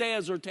 10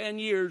 days or 10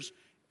 years,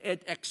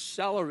 it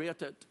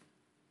accelerated.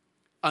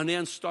 And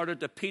then started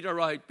to peter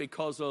out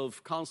because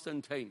of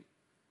Constantine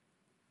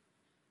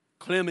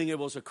claiming he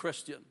was a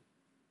Christian.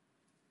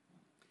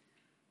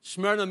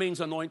 Smyrna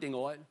means anointing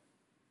oil.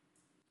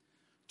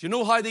 Do you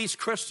know how these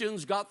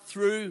Christians got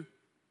through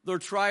their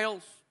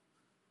trials?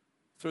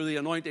 Through the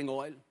anointing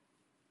oil.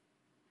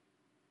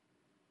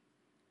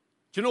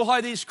 Do you know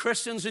how these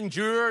Christians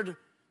endured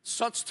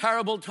such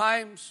terrible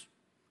times?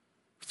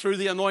 Through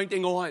the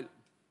anointing oil.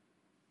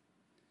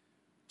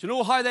 Do you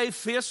know how they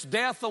faced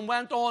death and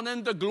went on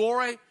into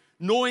glory,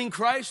 knowing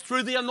Christ?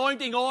 Through the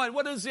anointing oil.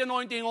 What is the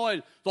anointing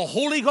oil? The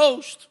Holy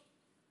Ghost.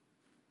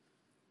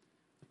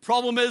 The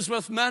problem is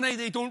with many,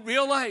 they don't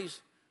realize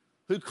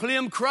who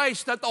claim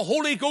Christ that the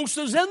Holy Ghost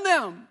is in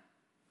them.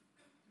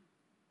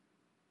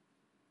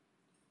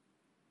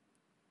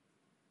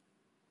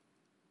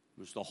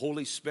 It was the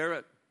Holy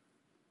Spirit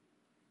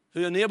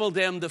who enabled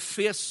them to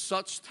face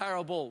such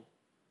terrible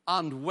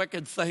and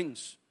wicked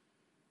things.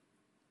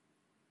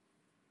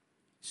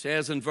 It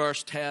says in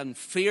verse 10,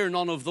 fear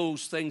none of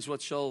those things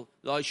which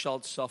thou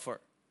shalt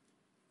suffer.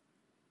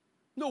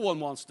 No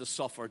one wants to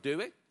suffer, do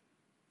we?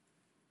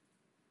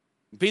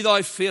 Be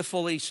thou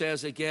faithful, he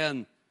says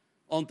again,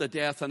 unto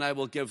death, and I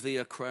will give thee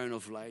a crown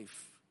of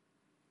life.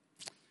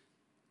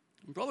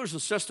 Brothers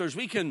and sisters,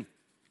 we can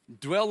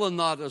dwell on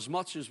that as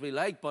much as we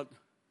like, but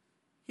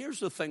here's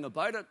the thing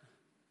about it.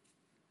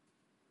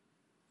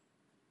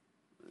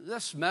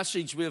 This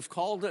message, we have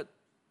called it,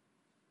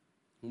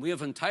 and we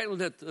have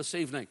entitled it this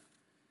evening,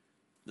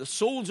 The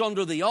Souls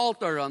Under the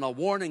Altar and a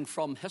Warning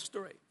from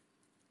History.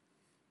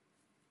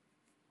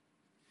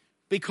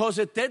 Because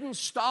it didn't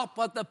stop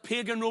at the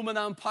pagan Roman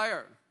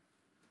Empire.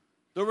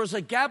 There was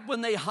a gap when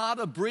they had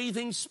a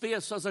breathing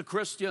space as a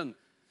Christian.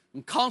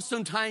 And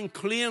Constantine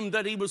claimed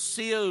that he was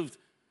saved.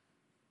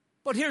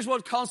 But here's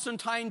what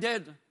Constantine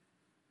did.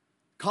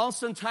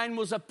 Constantine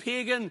was a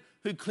pagan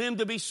who claimed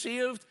to be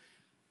saved.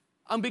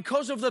 And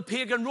because of the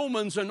pagan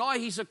Romans, and now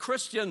he's a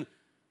Christian,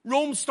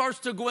 Rome starts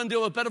to go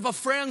into a bit of a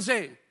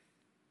frenzy.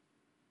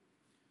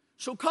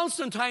 So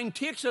Constantine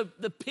takes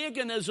the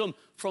paganism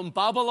from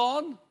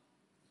Babylon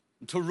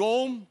to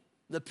Rome,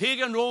 the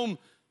pagan Rome,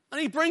 and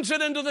he brings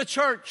it into the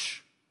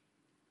church.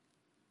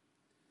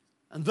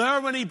 And there,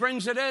 when he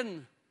brings it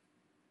in,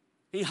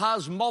 he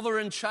has mother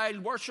and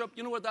child worship.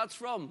 You know what that's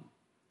from?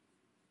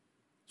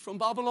 It's from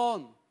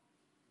Babylon.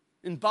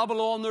 In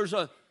Babylon, there's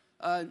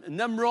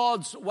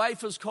Nimrod's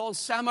wife is called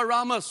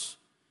Semiramis.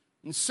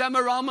 And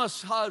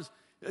Semiramis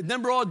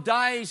Nimrod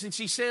dies, and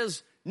she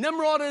says,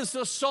 Nimrod is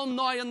the sun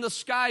now in the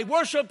sky.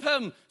 Worship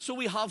him. So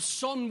we have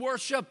sun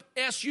worship,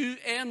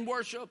 S-U-N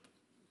worship.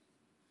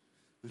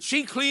 And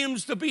she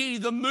claims to be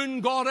the moon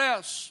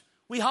goddess.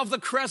 We have the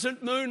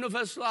crescent moon of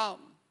Islam.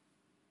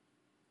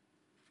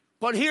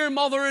 But here,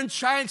 mother and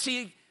child,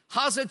 she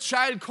has a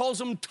child, calls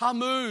him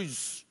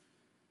Tammuz.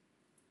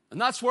 And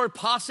that's where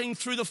passing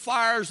through the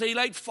fires, they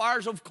light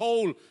fires of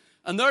coal.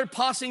 And they're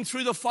passing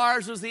through the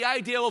fires is the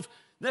idea of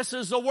this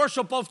is the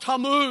worship of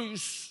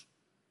Tammuz.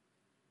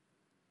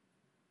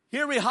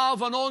 Here we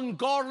have an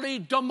ungodly,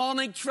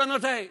 demonic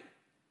trinity.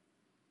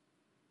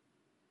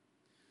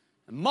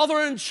 Mother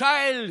and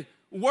child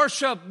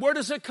worship, where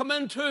does it come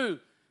into? It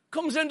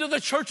comes into the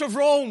Church of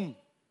Rome.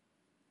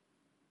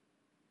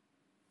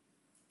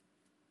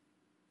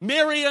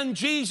 Mary and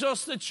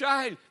Jesus, the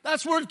child,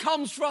 that's where it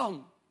comes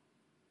from.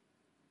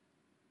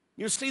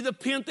 You see the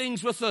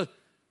paintings with the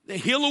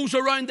halos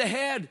around the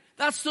head.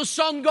 That's the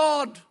sun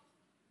god.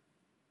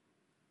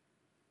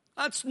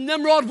 That's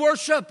Nimrod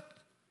worship.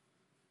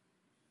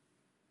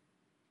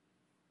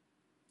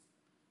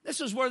 This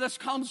is where this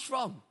comes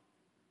from.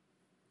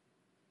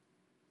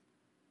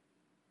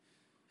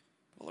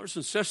 Brothers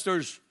and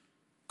sisters,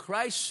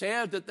 Christ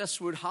said that this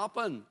would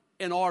happen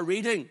in our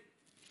reading.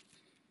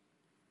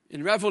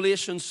 In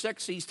Revelation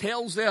 6, he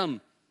tells them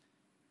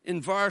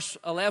in verse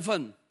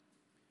 11,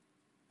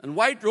 and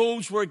white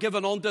robes were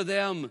given unto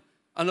them,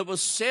 and it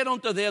was said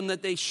unto them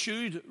that they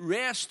should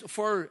rest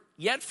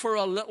yet for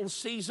a little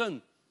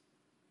season.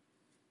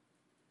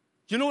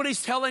 Do you know what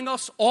he's telling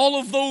us? All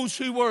of those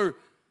who were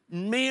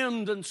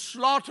maimed and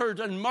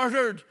slaughtered and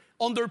murdered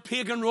under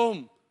pagan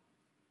Rome,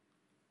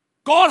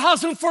 God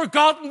hasn't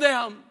forgotten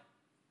them.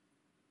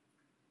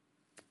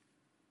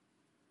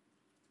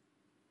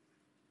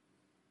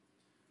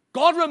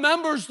 God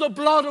remembers the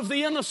blood of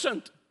the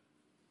innocent.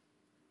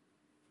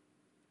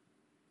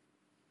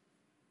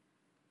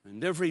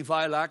 And every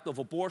vile act of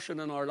abortion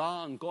in our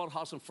land, God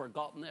hasn't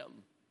forgotten them.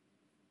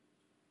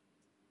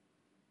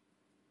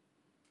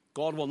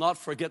 God will not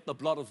forget the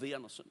blood of the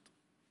innocent.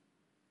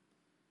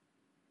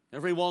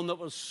 Everyone that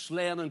was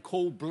slain in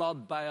cold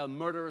blood by a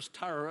murderous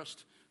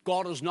terrorist,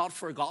 God has not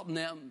forgotten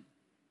them.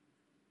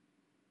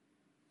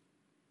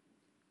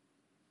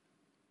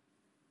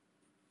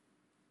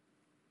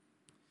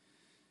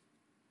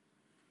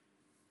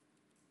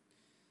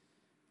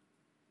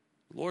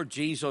 Lord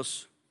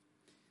Jesus,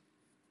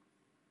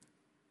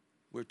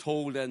 we're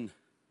told in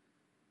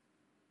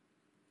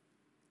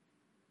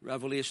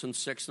Revelation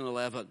 6 and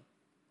 11,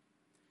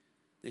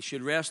 they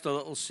should rest a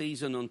little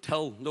season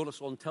until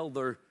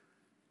their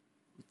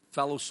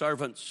fellow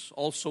servants,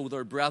 also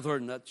their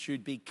brethren that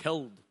should be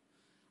killed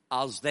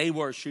as they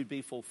were, should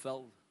be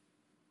fulfilled.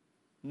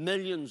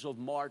 Millions of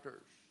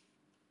martyrs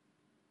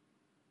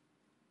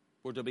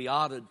were to be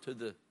added to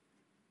the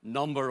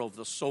number of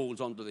the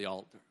souls under the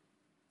altar.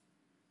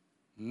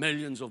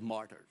 Millions of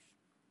martyrs.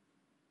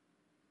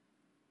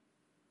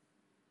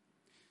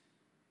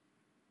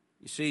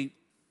 You see,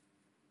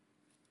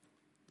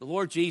 the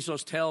Lord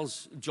Jesus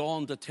tells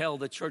John to tell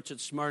the church at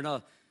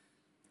Smyrna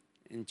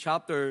in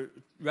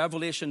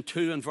Revelation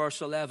 2 and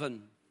verse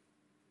 11,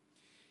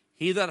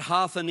 he that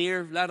hath an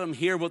ear, let him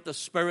hear what the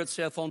Spirit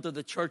saith unto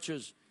the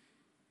churches.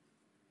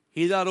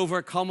 He that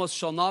overcometh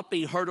shall not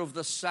be hurt of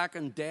the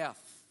second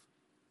death.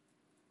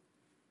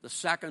 The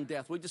second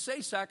death. Would you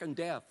say second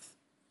death?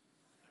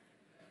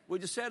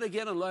 Would you say it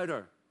again and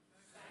louder?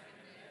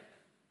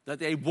 That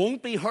they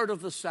won't be hurt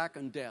of the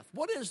second death.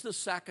 What is the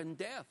second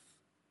death?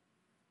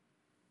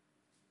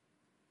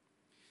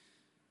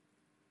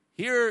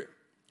 Here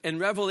in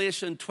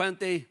Revelation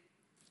 20,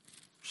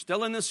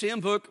 still in the same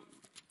book,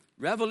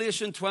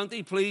 Revelation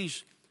 20,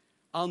 please,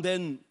 and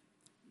then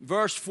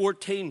verse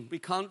 14. We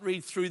can't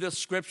read through this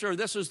scripture.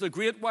 This is the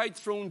great white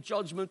throne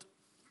judgment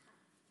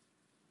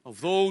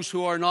of those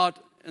who are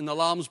not in the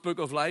Lamb's book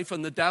of life,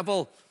 and the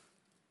devil,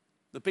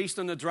 the beast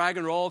and the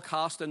dragon are all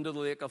cast into the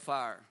lake of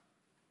fire.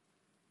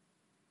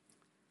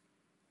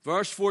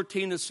 Verse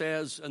 14 it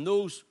says, and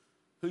those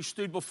who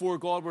stood before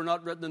God were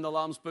not written in the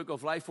Lamb's book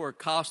of life were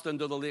cast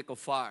into the lake of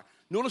fire.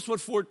 Notice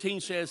what 14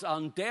 says,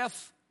 and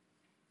death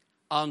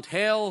and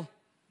hell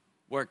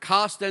were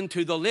cast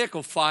into the lake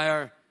of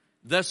fire.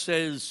 This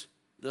is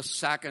the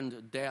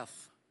second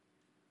death.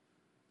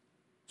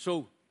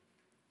 So,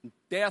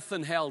 death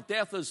and hell.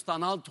 Death is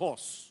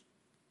thanatos.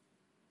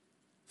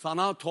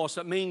 Thanatos,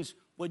 it means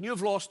when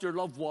you've lost your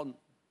loved one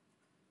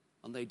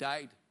and they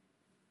died.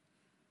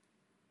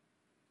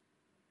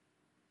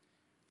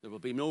 There will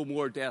be no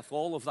more death.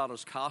 All of that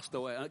is cast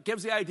away. And it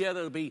gives the idea that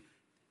it will be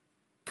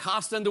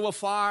cast into a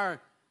fire,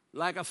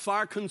 like a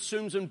fire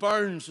consumes and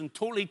burns and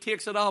totally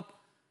takes it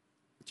up,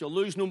 that you'll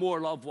lose no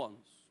more loved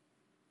ones.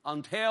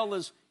 And hell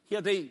is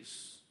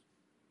Hades,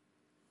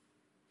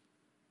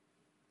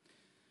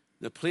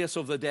 the place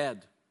of the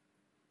dead.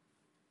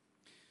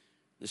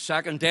 The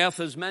second death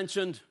is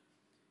mentioned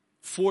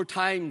 4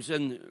 times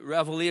in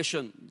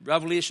Revelation.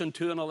 Revelation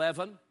 2 and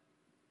 11.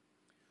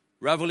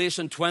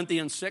 Revelation 20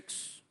 and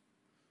 6.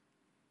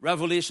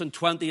 Revelation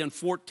 20 and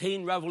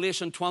 14.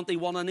 Revelation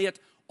 21 and 8.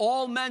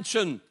 All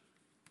mention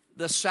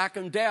the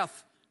second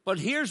death. But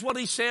here's what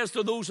he says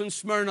to those in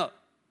Smyrna.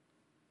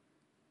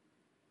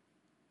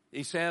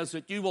 He says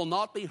that you will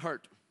not be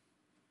hurt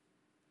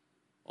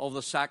of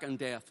the second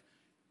death.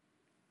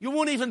 You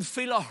won't even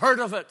feel a hurt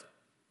of it.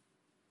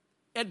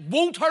 It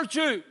won't hurt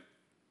you.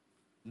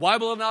 Why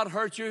will it not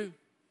hurt you?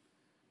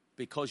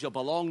 Because you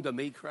belong to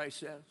me,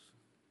 Christ says.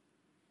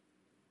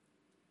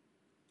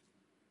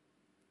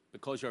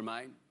 Because you're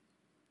mine.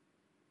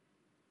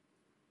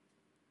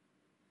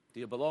 Do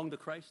you belong to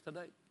Christ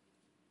today?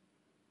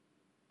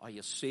 Are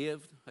you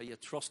saved? Are you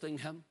trusting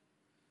him?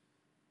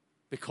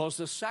 Because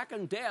the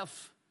second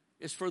death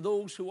is for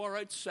those who are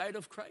outside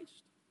of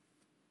Christ.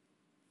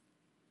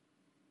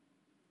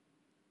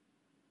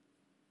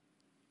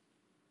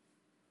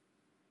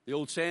 The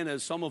old saying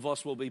is, some of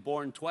us will be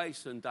born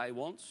twice and die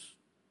once.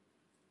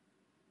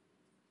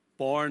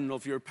 Born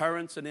of your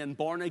parents and then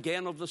born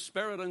again of the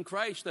Spirit in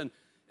Christ. And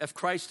if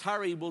Christ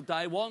tarry, will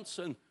die once,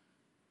 and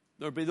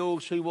there'll be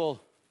those who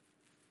will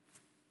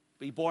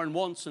be born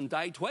once and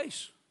die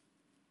twice.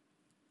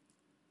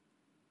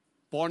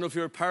 Born of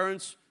your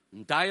parents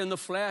and die in the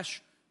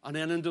flesh, and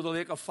then into the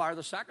lake of fire,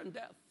 the second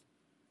death.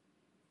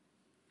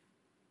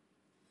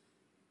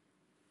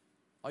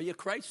 Are you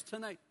Christ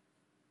tonight?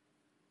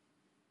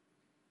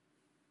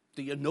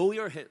 Do you know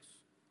you're his?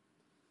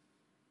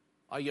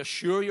 Are you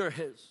sure you're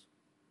his?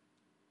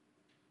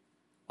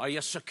 Are you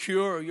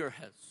secure you're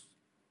his?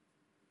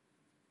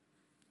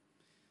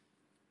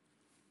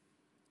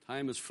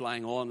 Time is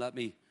flying on. Let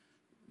me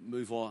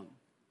move on.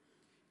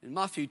 In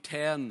Matthew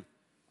 10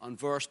 and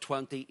verse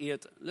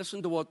 28,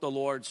 listen to what the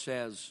Lord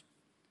says.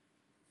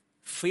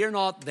 Fear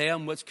not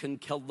them which can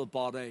kill the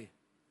body,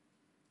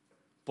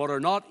 but are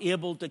not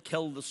able to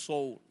kill the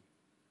soul.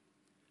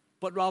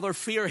 But rather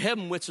fear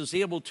him which is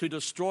able to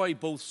destroy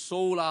both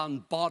soul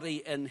and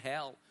body in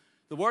hell.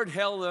 The word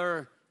hell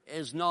there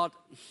is not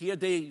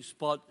Hades,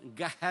 but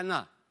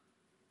Gehenna.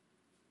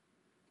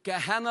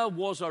 Gehenna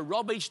was a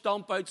rubbish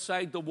dump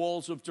outside the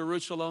walls of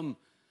Jerusalem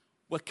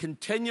with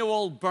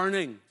continual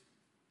burning.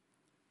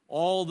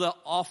 All the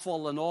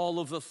offal and all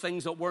of the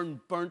things that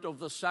weren't burnt of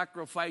the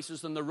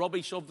sacrifices and the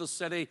rubbish of the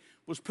city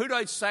was put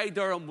outside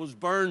there and was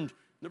burned.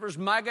 There was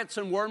maggots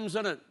and worms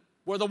in it.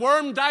 Where the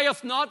worm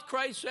dieth not,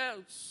 Christ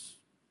says.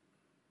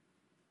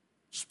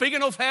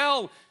 Speaking of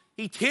hell,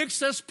 he takes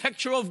this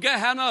picture of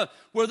Gehenna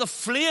where the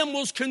flame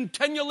was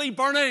continually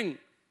burning.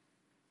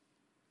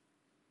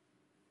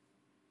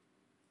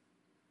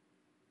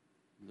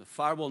 The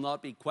fire will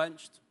not be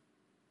quenched,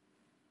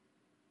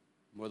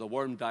 where the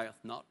worm dieth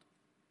not.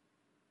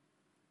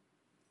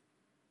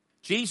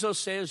 Jesus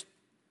says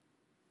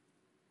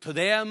to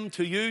them,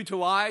 to you,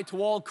 to I,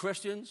 to all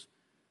Christians,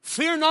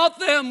 fear not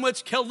them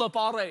which kill the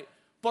body,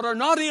 but are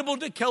not able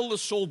to kill the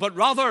soul, but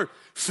rather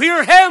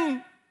fear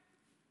him.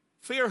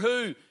 Fear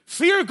who?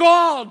 Fear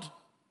God.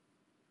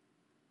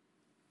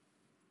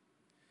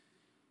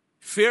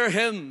 Fear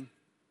him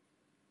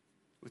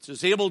which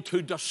is able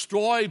to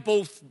destroy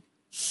both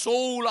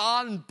soul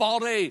and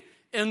body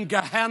in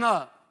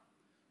Gehenna.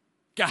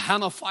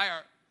 Gehenna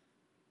fire.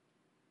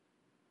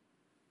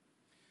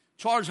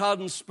 Charles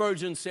Haddon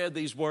Spurgeon said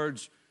these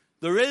words,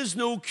 there is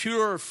no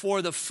cure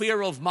for the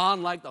fear of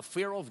man like the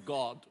fear of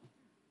God.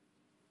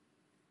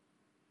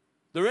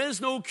 There is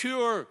no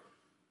cure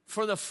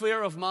for the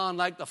fear of man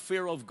like the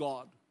fear of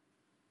God.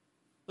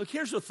 Look,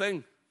 here's the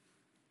thing.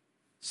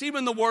 See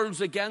when the world's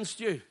against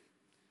you.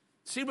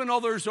 See when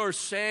others are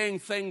saying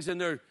things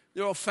and they're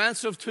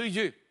offensive to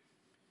you.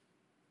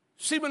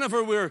 See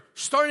whenever we're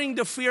starting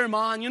to fear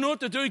man, you know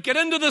what to do? Get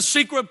into the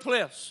secret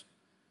place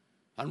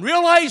and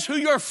realize who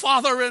your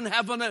Father in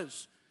heaven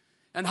is.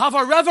 And have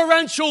a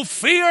reverential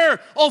fear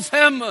of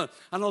him. And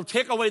it'll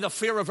take away the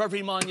fear of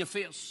every man you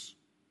face.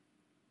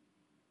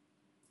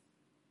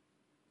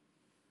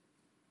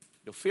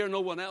 You'll fear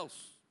no one else.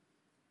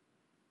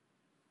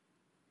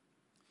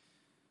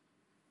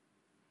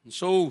 And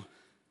so,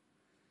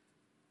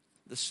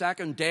 the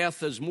second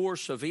death is more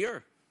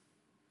severe,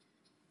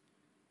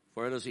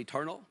 for it is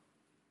eternal.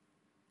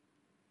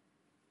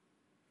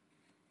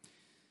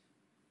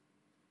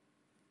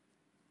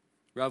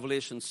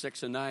 Revelation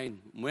 6 and 9.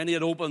 When he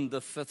had opened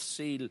the fifth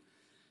seal,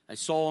 I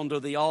saw under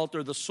the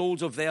altar the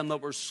souls of them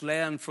that were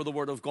slain for the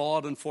word of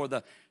God and for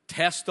the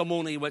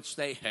testimony which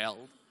they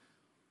held.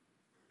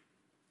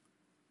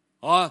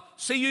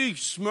 See you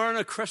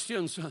Smyrna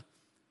Christians.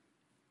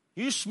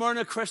 You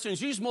Smyrna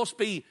Christians, you must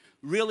be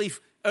really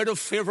out of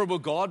favor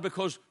with God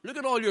because look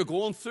at all you're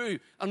going through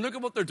and look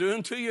at what they're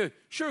doing to you.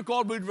 Sure,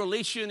 God would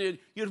release you and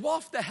you'd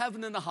waft to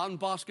heaven in a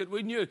handbasket,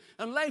 wouldn't you?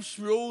 And life's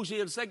rosy.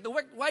 It's like the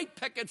white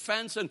picket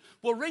fence and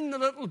we'll ring the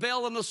little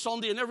bell on a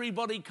Sunday and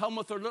everybody come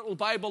with their little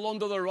Bible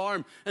under their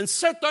arm and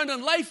sit down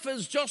and life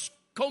is just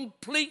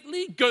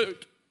completely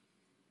good.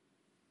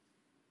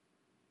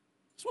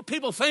 That's what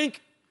people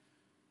think.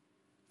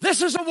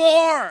 This is a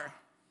war.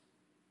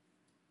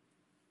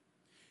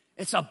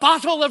 It's a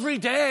battle every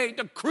day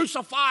to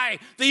crucify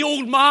the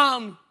old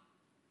man.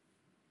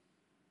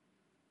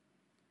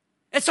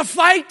 It's a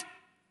fight.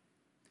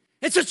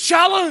 It's a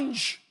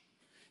challenge.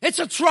 It's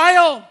a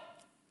trial.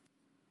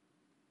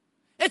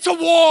 It's a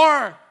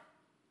war.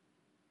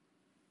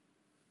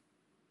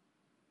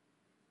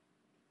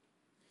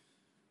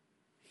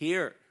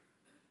 Here,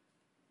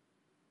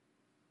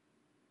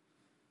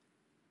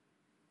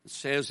 it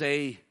says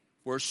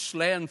were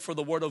slain for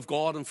the word of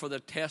God and for the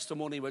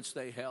testimony which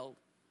they held.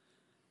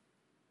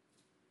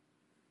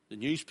 The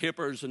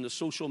newspapers and the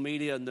social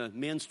media and the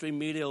mainstream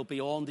media will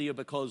be on to you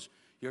because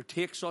you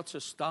take such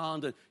a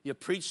stand and you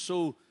preach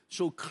so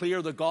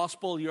clear the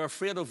gospel. You're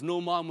afraid of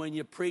no man when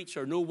you preach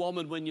or no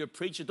woman when you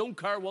preach. You don't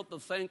care what they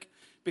think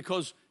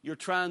because you're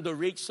trying to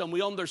reach them.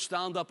 We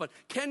understand that, but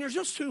Ken, you're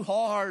just too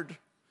hard.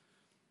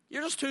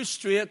 You're just too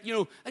straight,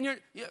 and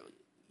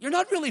you're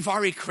not really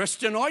very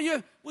Christian, are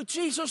you? Would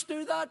Jesus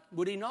do that?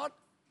 Would he not?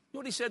 You know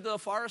what he said to the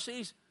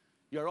Pharisees?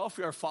 You're of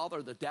your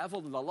father, the devil,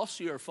 and the lusts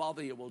of your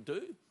father you will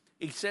do.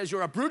 He says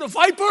you're a brood of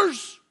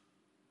vipers.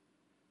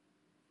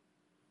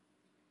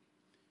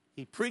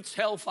 He preached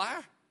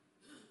hellfire.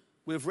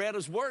 We've read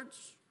his words.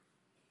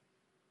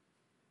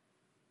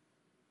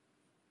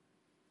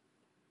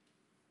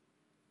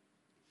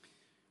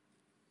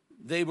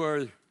 They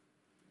were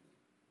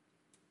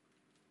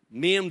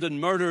maimed and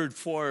murdered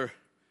for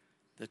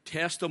the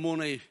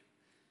testimony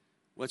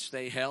which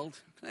they held.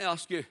 Can I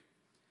ask you,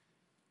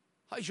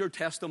 how's your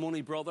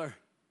testimony, brother?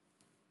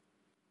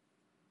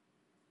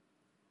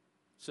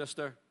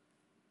 Sister?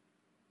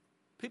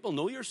 People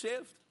know you're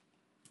saved.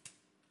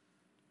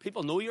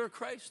 People know you're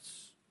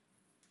Christ's.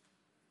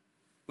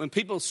 When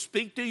people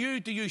speak to you,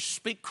 do you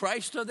speak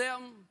Christ to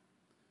them?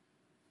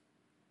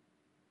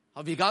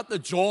 Have you got the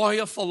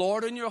joy of the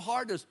Lord in your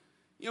heart?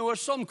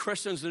 There's some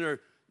Christians and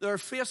their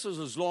face is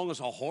as long as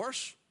a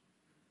horse.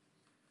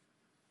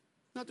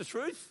 Not the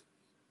truth.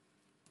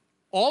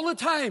 All the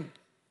time.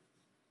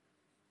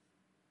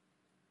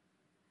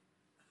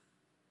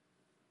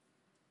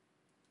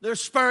 Their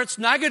spirit's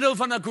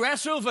negative and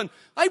aggressive, and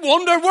I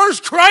wonder, where's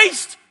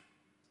Christ?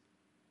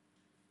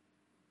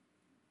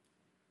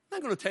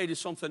 I'm going to tell you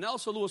something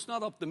else, although it's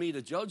not up to me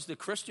to judge the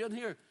Christian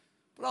here,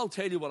 but I'll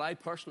tell you what I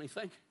personally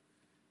think.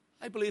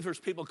 I believe there's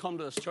people come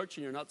to this church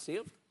and you're not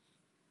saved,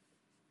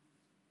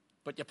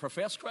 but you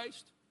profess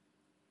Christ,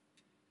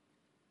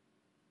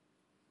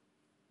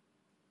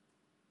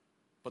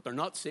 but they're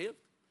not saved.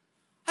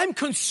 I'm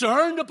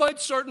concerned about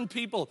certain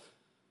people.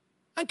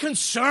 I'm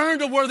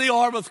concerned of where they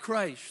are with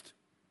Christ.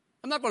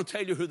 I'm not going to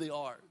tell you who they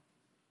are,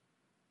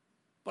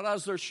 but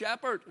as their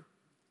shepherd,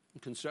 I'm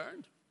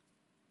concerned.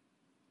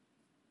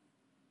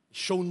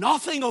 Show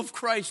nothing of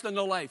Christ in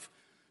their life.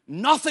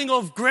 Nothing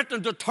of grit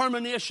and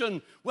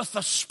determination with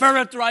the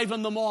Spirit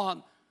driving them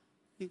on.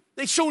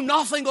 They show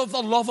nothing of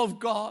the love of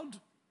God.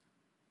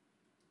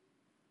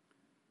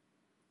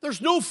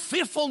 There's no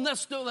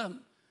faithfulness to them.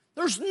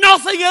 There's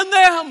nothing in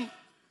them.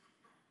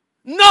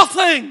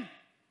 Nothing.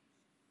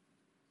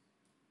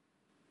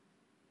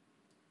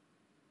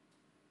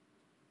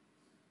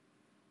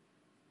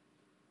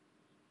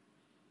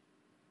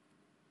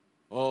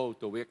 Oh,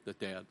 to wake the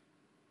dead.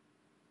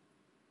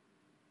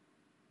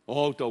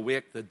 Oh, to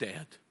wake the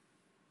dead.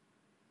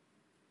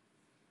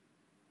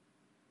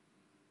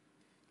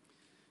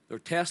 Their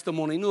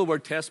testimony, you know the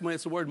word testimony,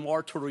 it's the word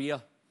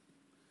martyria.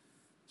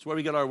 It's where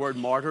we get our word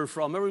martyr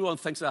from. Everyone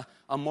thinks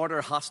a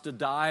martyr has to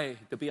die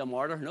to be a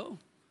martyr. No.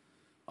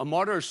 A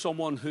martyr is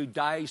someone who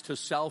dies to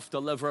self to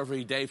live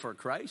every day for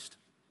Christ,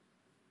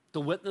 to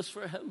witness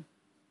for him.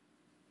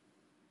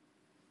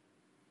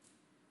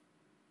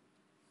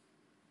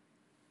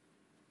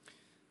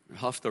 I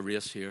have to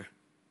race here.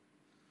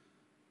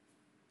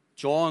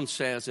 John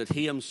says that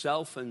he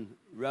himself in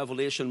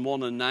Revelation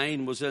 1 and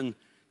 9 was in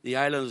the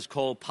island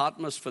called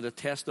Patmos for the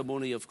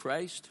testimony of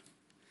Christ.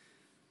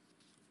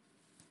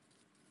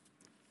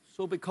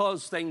 So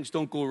because things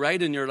don't go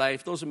right in your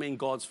life doesn't mean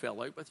God's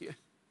fell out with you.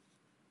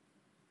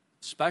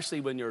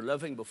 Especially when you're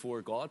living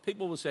before God.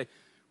 People will say,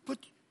 but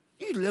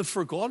you live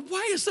for God.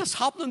 Why is this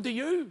happening to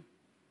you?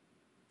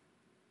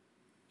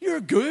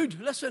 You're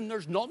good. Listen,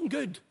 there's nothing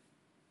good.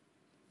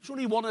 There's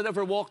only one that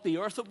ever walked the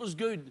earth that was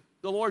good.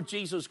 The Lord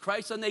Jesus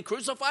Christ, and they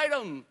crucified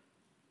him.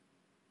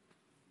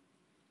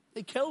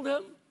 They killed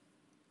him.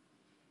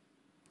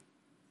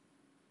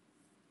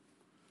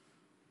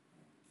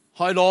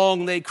 How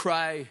long they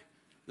cry,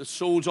 the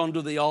souls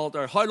under the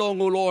altar. How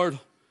long, O Lord,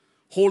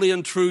 holy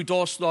and true,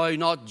 dost thou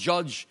not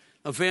judge,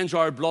 avenge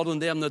our blood on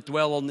them that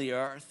dwell on the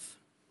earth?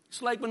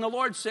 It's like when the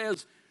Lord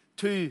says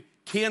to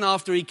Cain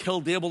after he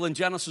killed Abel in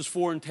Genesis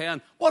 4 and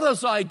 10, what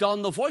hast thou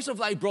done? The voice of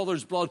thy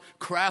brother's blood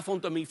crieth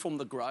unto me from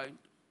the ground.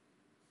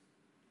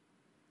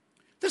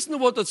 Listen to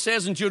what it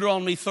says in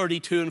Deuteronomy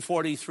 32 and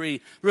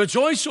 43.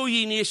 Rejoice, O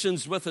ye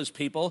nations, with his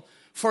people,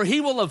 for he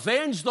will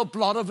avenge the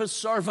blood of his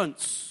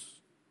servants.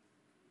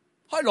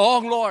 How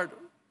long, Lord?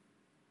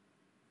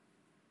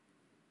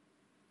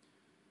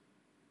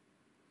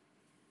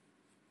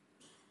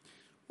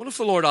 What if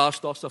the Lord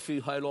asked us a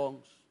few how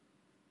longs?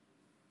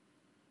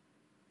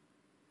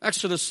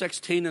 Exodus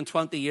 16 and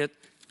 28,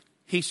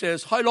 he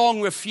says, how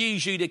long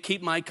refuse you to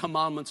keep my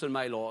commandments and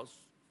my laws?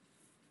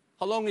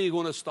 How long are you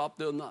going to stop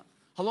doing that?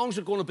 How long is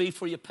it going to be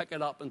before you pick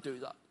it up and do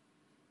that?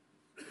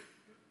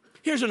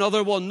 Here's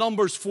another one,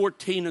 Numbers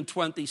 14 and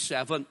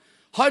 27.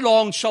 How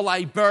long shall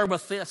I bear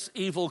with this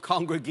evil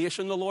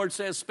congregation, the Lord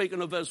says,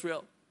 speaking of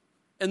Israel,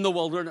 in the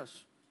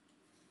wilderness?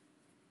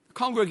 The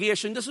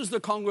congregation, this is the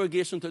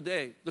congregation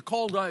today, the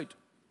called out.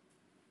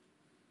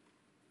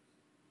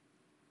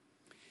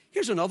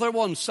 Here's another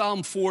one,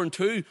 Psalm 4 and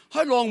 2.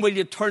 How long will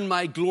you turn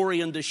my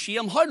glory into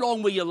shame? How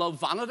long will you love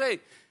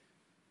vanity?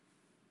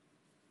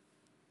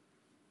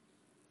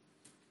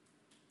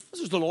 This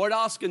is the Lord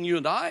asking you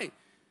and I.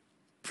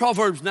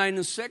 Proverbs 9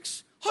 and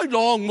 6. How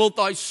long wilt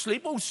thou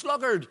sleep, O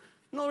sluggard?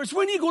 In other words,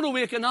 when are you going to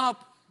waken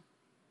up?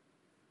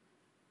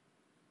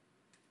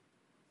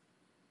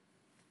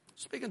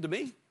 Speaking to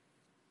me.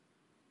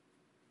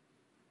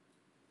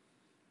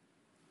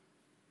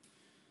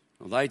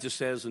 Elijah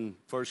says in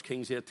 1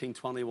 Kings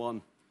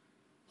 18:21,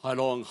 how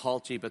long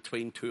halt ye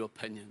between two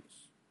opinions?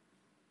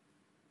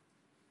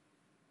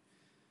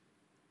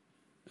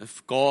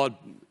 If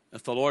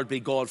the Lord be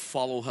God,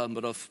 follow him,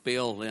 but if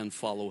Baal, then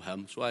follow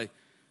him. So I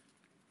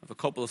have a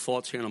couple of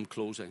thoughts here and I'm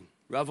closing.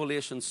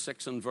 Revelation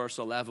 6 and verse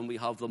 11, we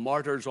have the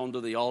martyrs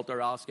under the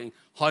altar asking,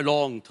 how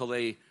long till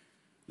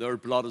their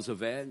blood is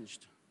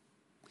avenged?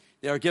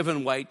 They are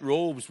given white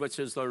robes, which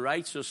is the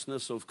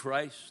righteousness of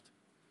Christ,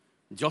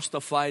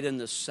 justified in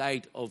the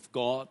sight of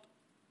God.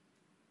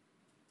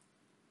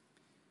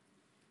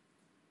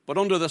 But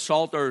under this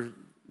altar,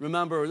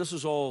 remember, this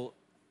is all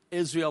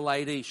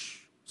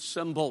Israelitish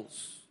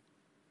symbols.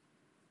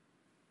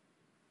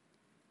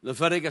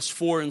 Leviticus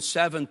 4 and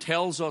 7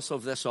 tells us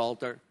of this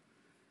altar.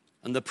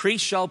 And the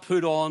priest shall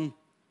put on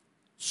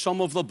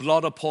some of the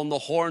blood upon the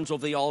horns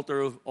of the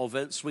altar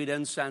of sweet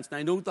incense.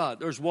 Now note that,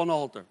 there's one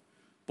altar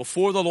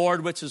before the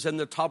Lord, which is in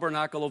the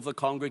tabernacle of the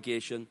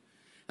congregation,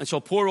 and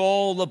shall pour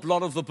all the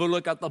blood of the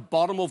bullock at the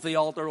bottom of the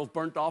altar of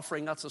burnt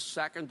offering. That's the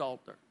second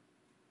altar,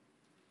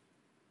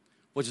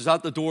 which is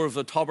at the door of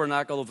the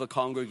tabernacle of the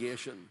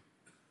congregation.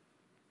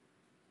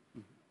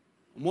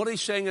 And what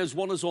he's saying is,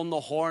 one is on the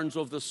horns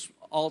of this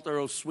altar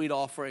of sweet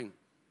offering.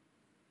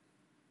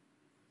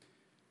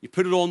 You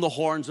put it on the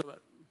horns of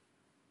it.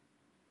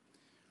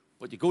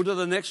 But you go to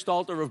the next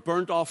altar of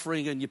burnt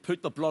offering and you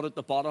put the blood at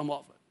the bottom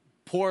of it.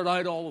 Pour it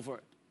out all over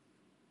it.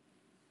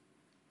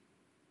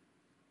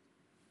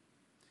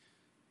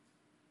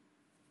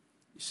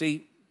 You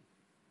see,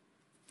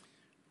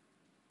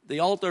 the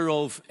altar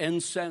of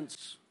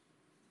incense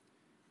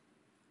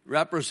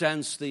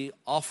represents the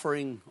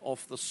offering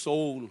of the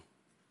soul,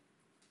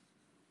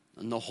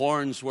 and the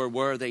horns were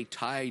where they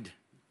tied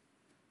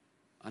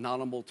an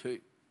animal to.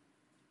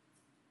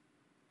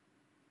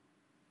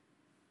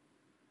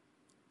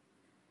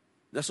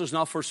 This is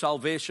not for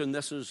salvation.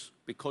 This is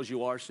because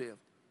you are saved.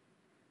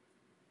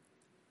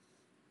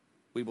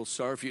 We will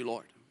serve you,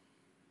 Lord.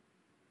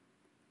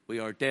 We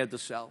are dead to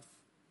self.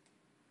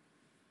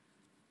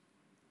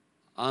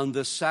 And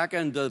the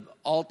second, the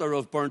altar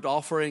of burnt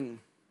offering,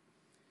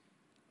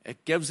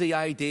 it gives the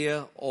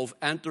idea of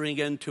entering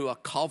into a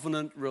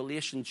covenant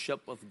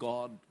relationship with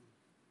God.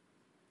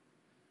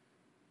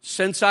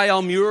 Since I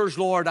am yours,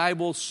 Lord, I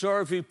will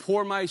serve you,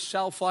 pour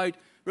myself out.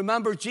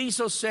 Remember,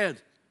 Jesus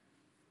said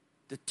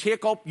to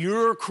take up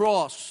your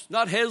cross,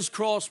 not his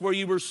cross where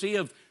you were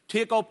saved.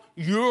 Take up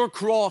your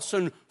cross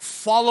and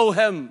follow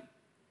him.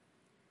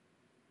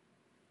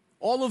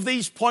 All of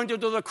these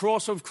pointed to the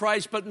cross of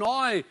Christ, but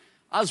now,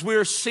 as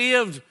we're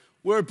saved,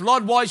 we're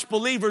blood-washed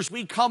believers,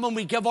 we come and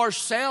we give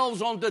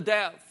ourselves unto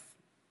death.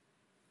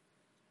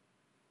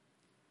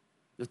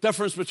 The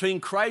difference between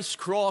Christ's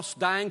cross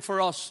dying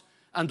for us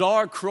and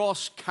our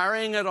cross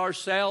carrying it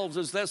ourselves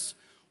is this.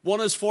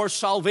 One is for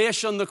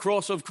salvation, the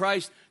cross of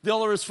Christ. The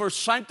other is for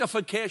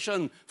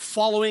sanctification,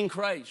 following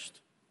Christ.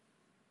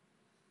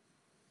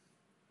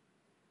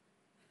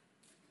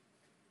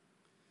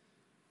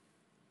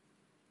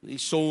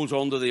 These souls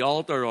under the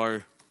altar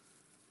are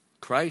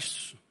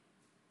Christ's.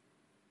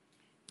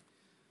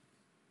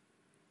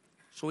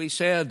 So he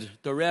said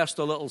to rest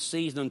a little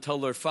season until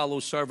their fellow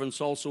servants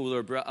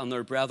also and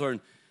their brethren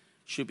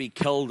should be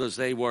killed as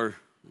they were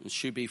and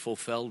should be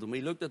fulfilled. And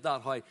we looked at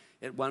that, how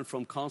it went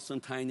from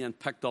Constantine and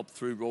picked up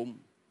through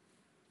Rome.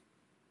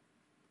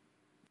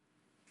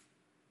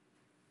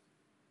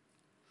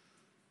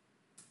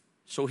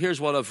 So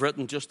here's what I've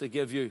written just to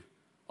give you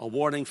a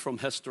warning from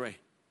history.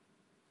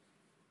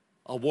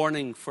 A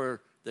warning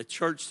for the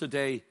church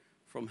today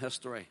from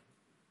history.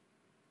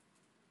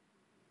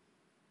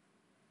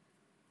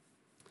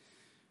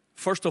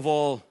 First of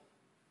all,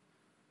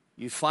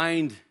 you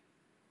find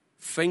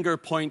finger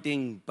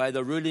pointing by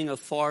the ruling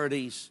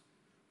authorities,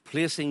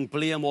 placing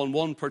blame on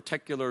one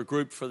particular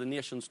group for the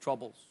nation's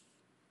troubles.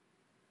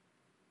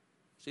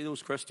 See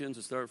those Christians?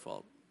 It's their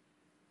fault.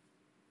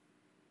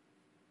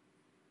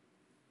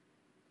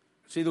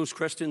 See those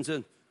Christians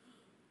in?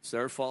 It's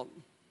their fault.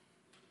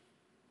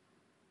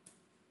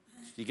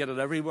 You get it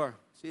everywhere.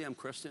 See them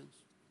Christians.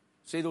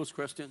 See those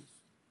Christians.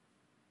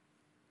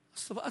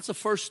 That's the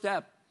first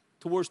step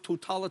towards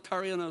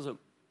totalitarianism.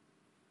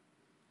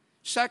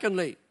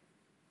 Secondly,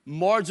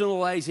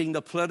 marginalizing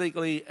the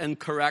politically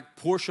incorrect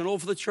portion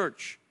of the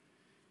church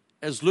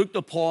is looked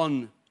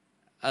upon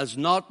as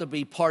not to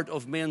be part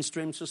of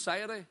mainstream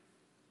society.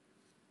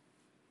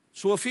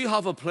 So if you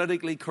have a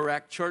politically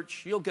correct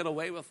church, you'll get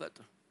away with it.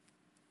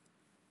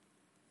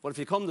 But if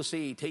you come to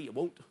CET, you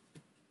won't.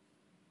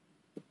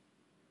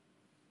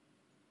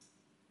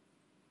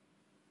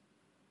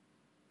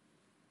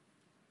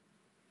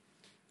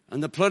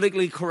 And the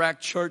politically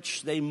correct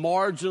church, they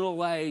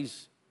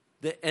marginalize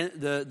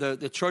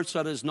the church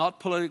that is not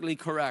politically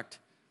correct.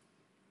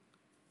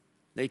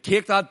 They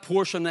take that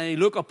portion and they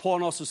look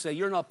upon us and say,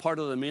 you're not part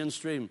of the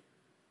mainstream.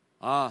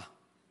 They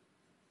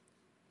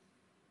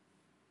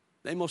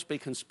must be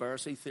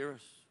conspiracy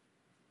theorists.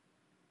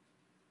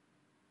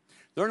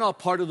 They're not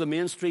part of the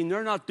mainstream.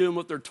 They're not doing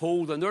what they're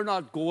told, and they're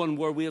not going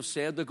where we have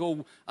said to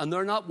go, and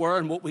they're not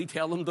wearing what we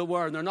tell them to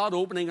wear, and they're not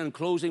opening and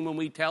closing when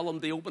we tell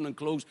them to open and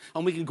close,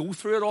 and we can go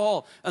through it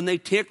all. And they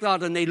take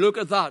that and they look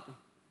at that.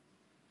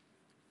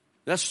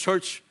 This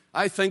church,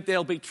 I think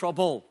there'll be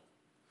trouble.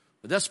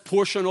 This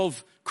portion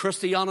of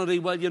Christianity,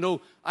 well,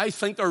 I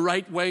think they're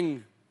right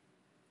wing.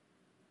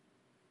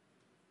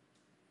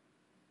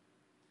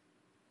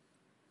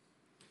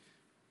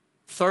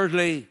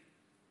 Thirdly,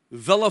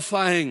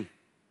 vilifying.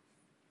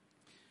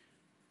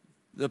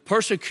 The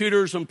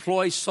persecutors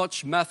employ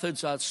such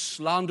methods as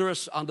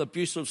slanderous and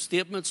abusive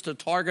statements to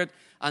target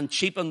and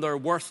cheapen their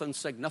worth and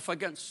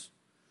significance.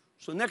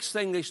 So next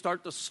thing, they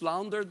start to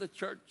slander the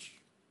church.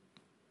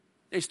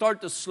 They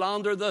start to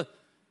slander the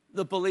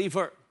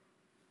believer.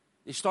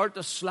 They start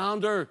to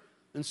slander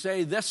and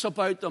say this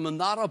about them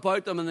and that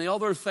about them and the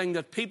other thing,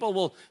 that people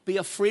will be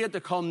afraid to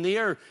come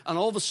near, and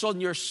all of a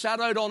sudden you're set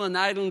out on an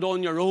island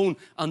on your own,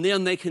 and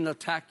then they can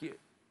attack you.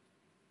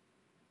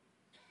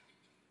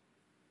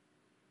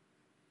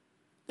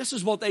 This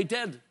is what they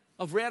did.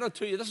 I've read it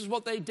to you. This is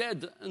what they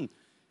did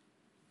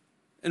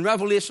in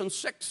Revelation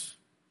 6.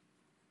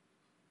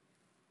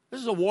 This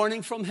is a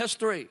warning from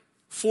history.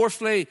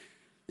 Fourthly,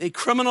 they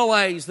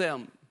criminalize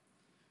them.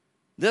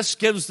 This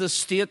gives the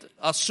state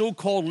a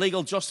so-called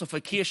legal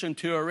justification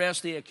to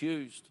arrest the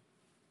accused.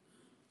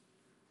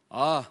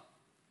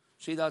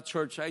 See that,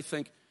 church? I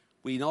think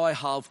we now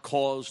have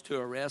cause to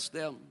arrest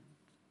them.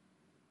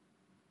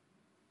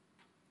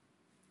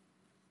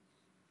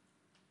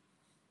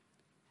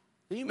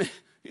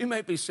 You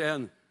might be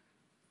saying,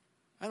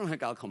 I don't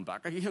think I'll come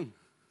back again.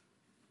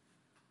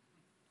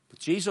 But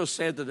Jesus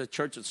said to the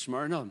church at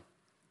Smyrna,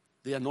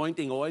 the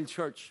anointing oil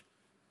church,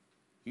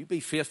 you be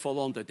faithful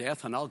unto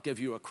death and I'll give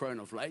you a crown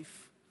of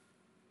life.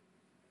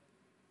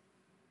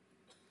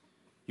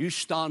 You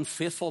stand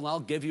faithful and I'll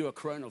give you a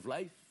crown of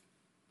life.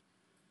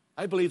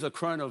 I believe the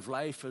crown of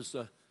life is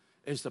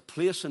the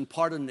place and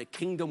part in the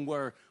kingdom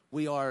where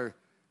we are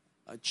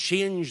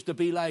changed to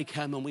be like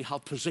him and we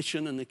have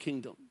position in the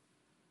kingdom.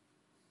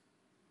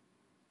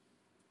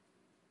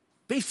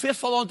 Be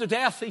faithful unto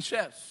death, he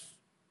says.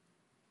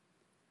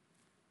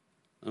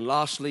 And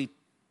lastly,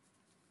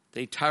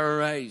 they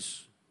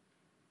terrorize.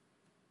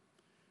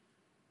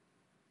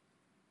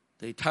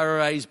 They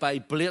terrorize by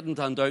blatant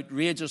and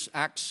outrageous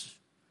acts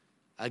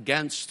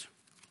against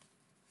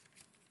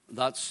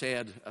that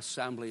said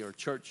assembly or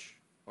church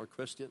or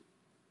Christian.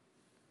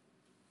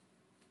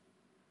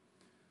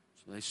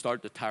 So they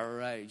start to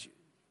terrorize you.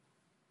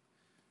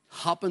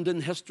 Happened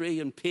in history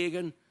in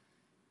pagan,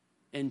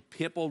 in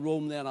papal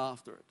Rome then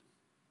after it.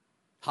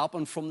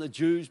 Happened from the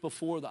Jews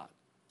before that.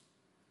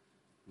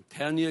 I'm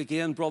telling you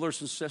again,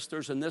 brothers and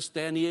sisters, in this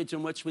day and age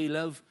in which we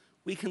live,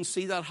 we can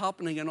see that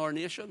happening in our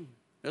nation,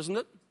 isn't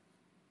it?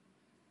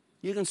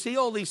 You can see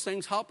all these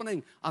things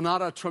happening, and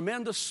at a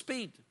tremendous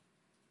speed.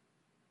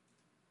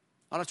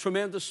 At a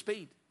tremendous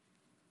speed.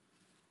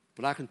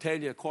 But I can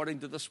tell you, according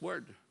to this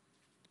word,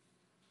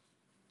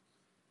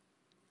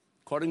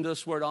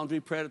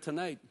 Andrew prayed it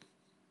tonight.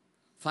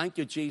 Thank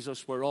you,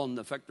 Jesus, we're on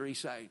the victory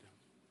side.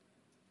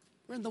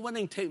 We're in the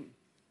winning team.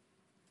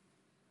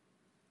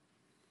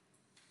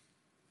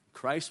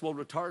 Christ will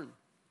return.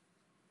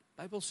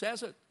 The Bible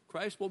says it.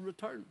 Christ will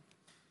return.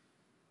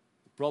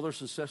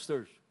 Brothers and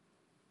sisters,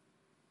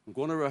 I'm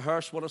going to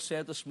rehearse what I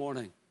said this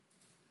morning.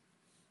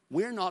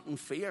 We're not in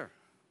fear.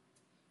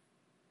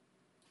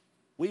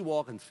 We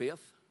walk in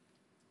faith.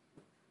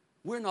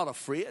 We're not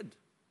afraid.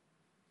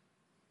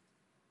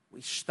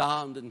 We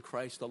stand in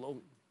Christ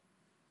alone.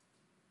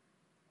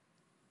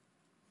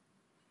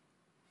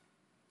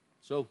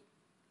 So,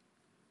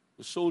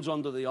 the souls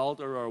under the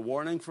altar are a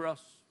warning for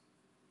us.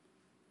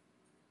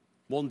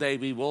 One day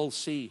we will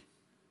see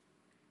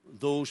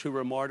those who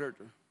were martyred.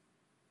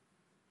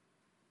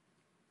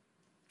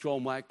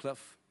 John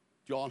Wycliffe,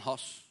 John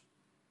Huss.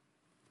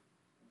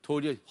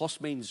 Told you,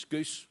 Huss means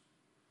goose.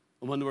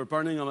 And when they were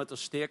burning him at the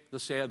stake, they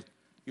said,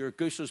 your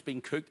goose has been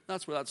cooked.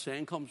 That's where that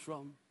saying comes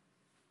from.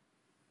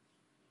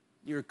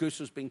 Your goose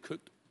has been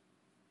cooked.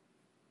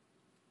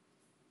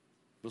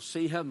 We'll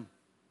see him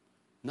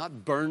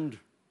not burned,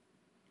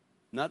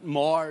 not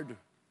marred.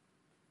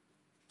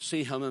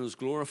 See him in his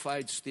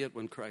glorified state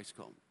when Christ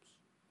comes.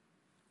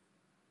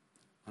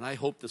 And I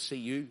hope to see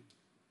you.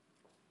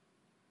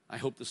 I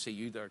hope to see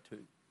you there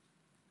too.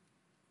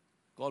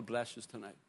 God bless us tonight.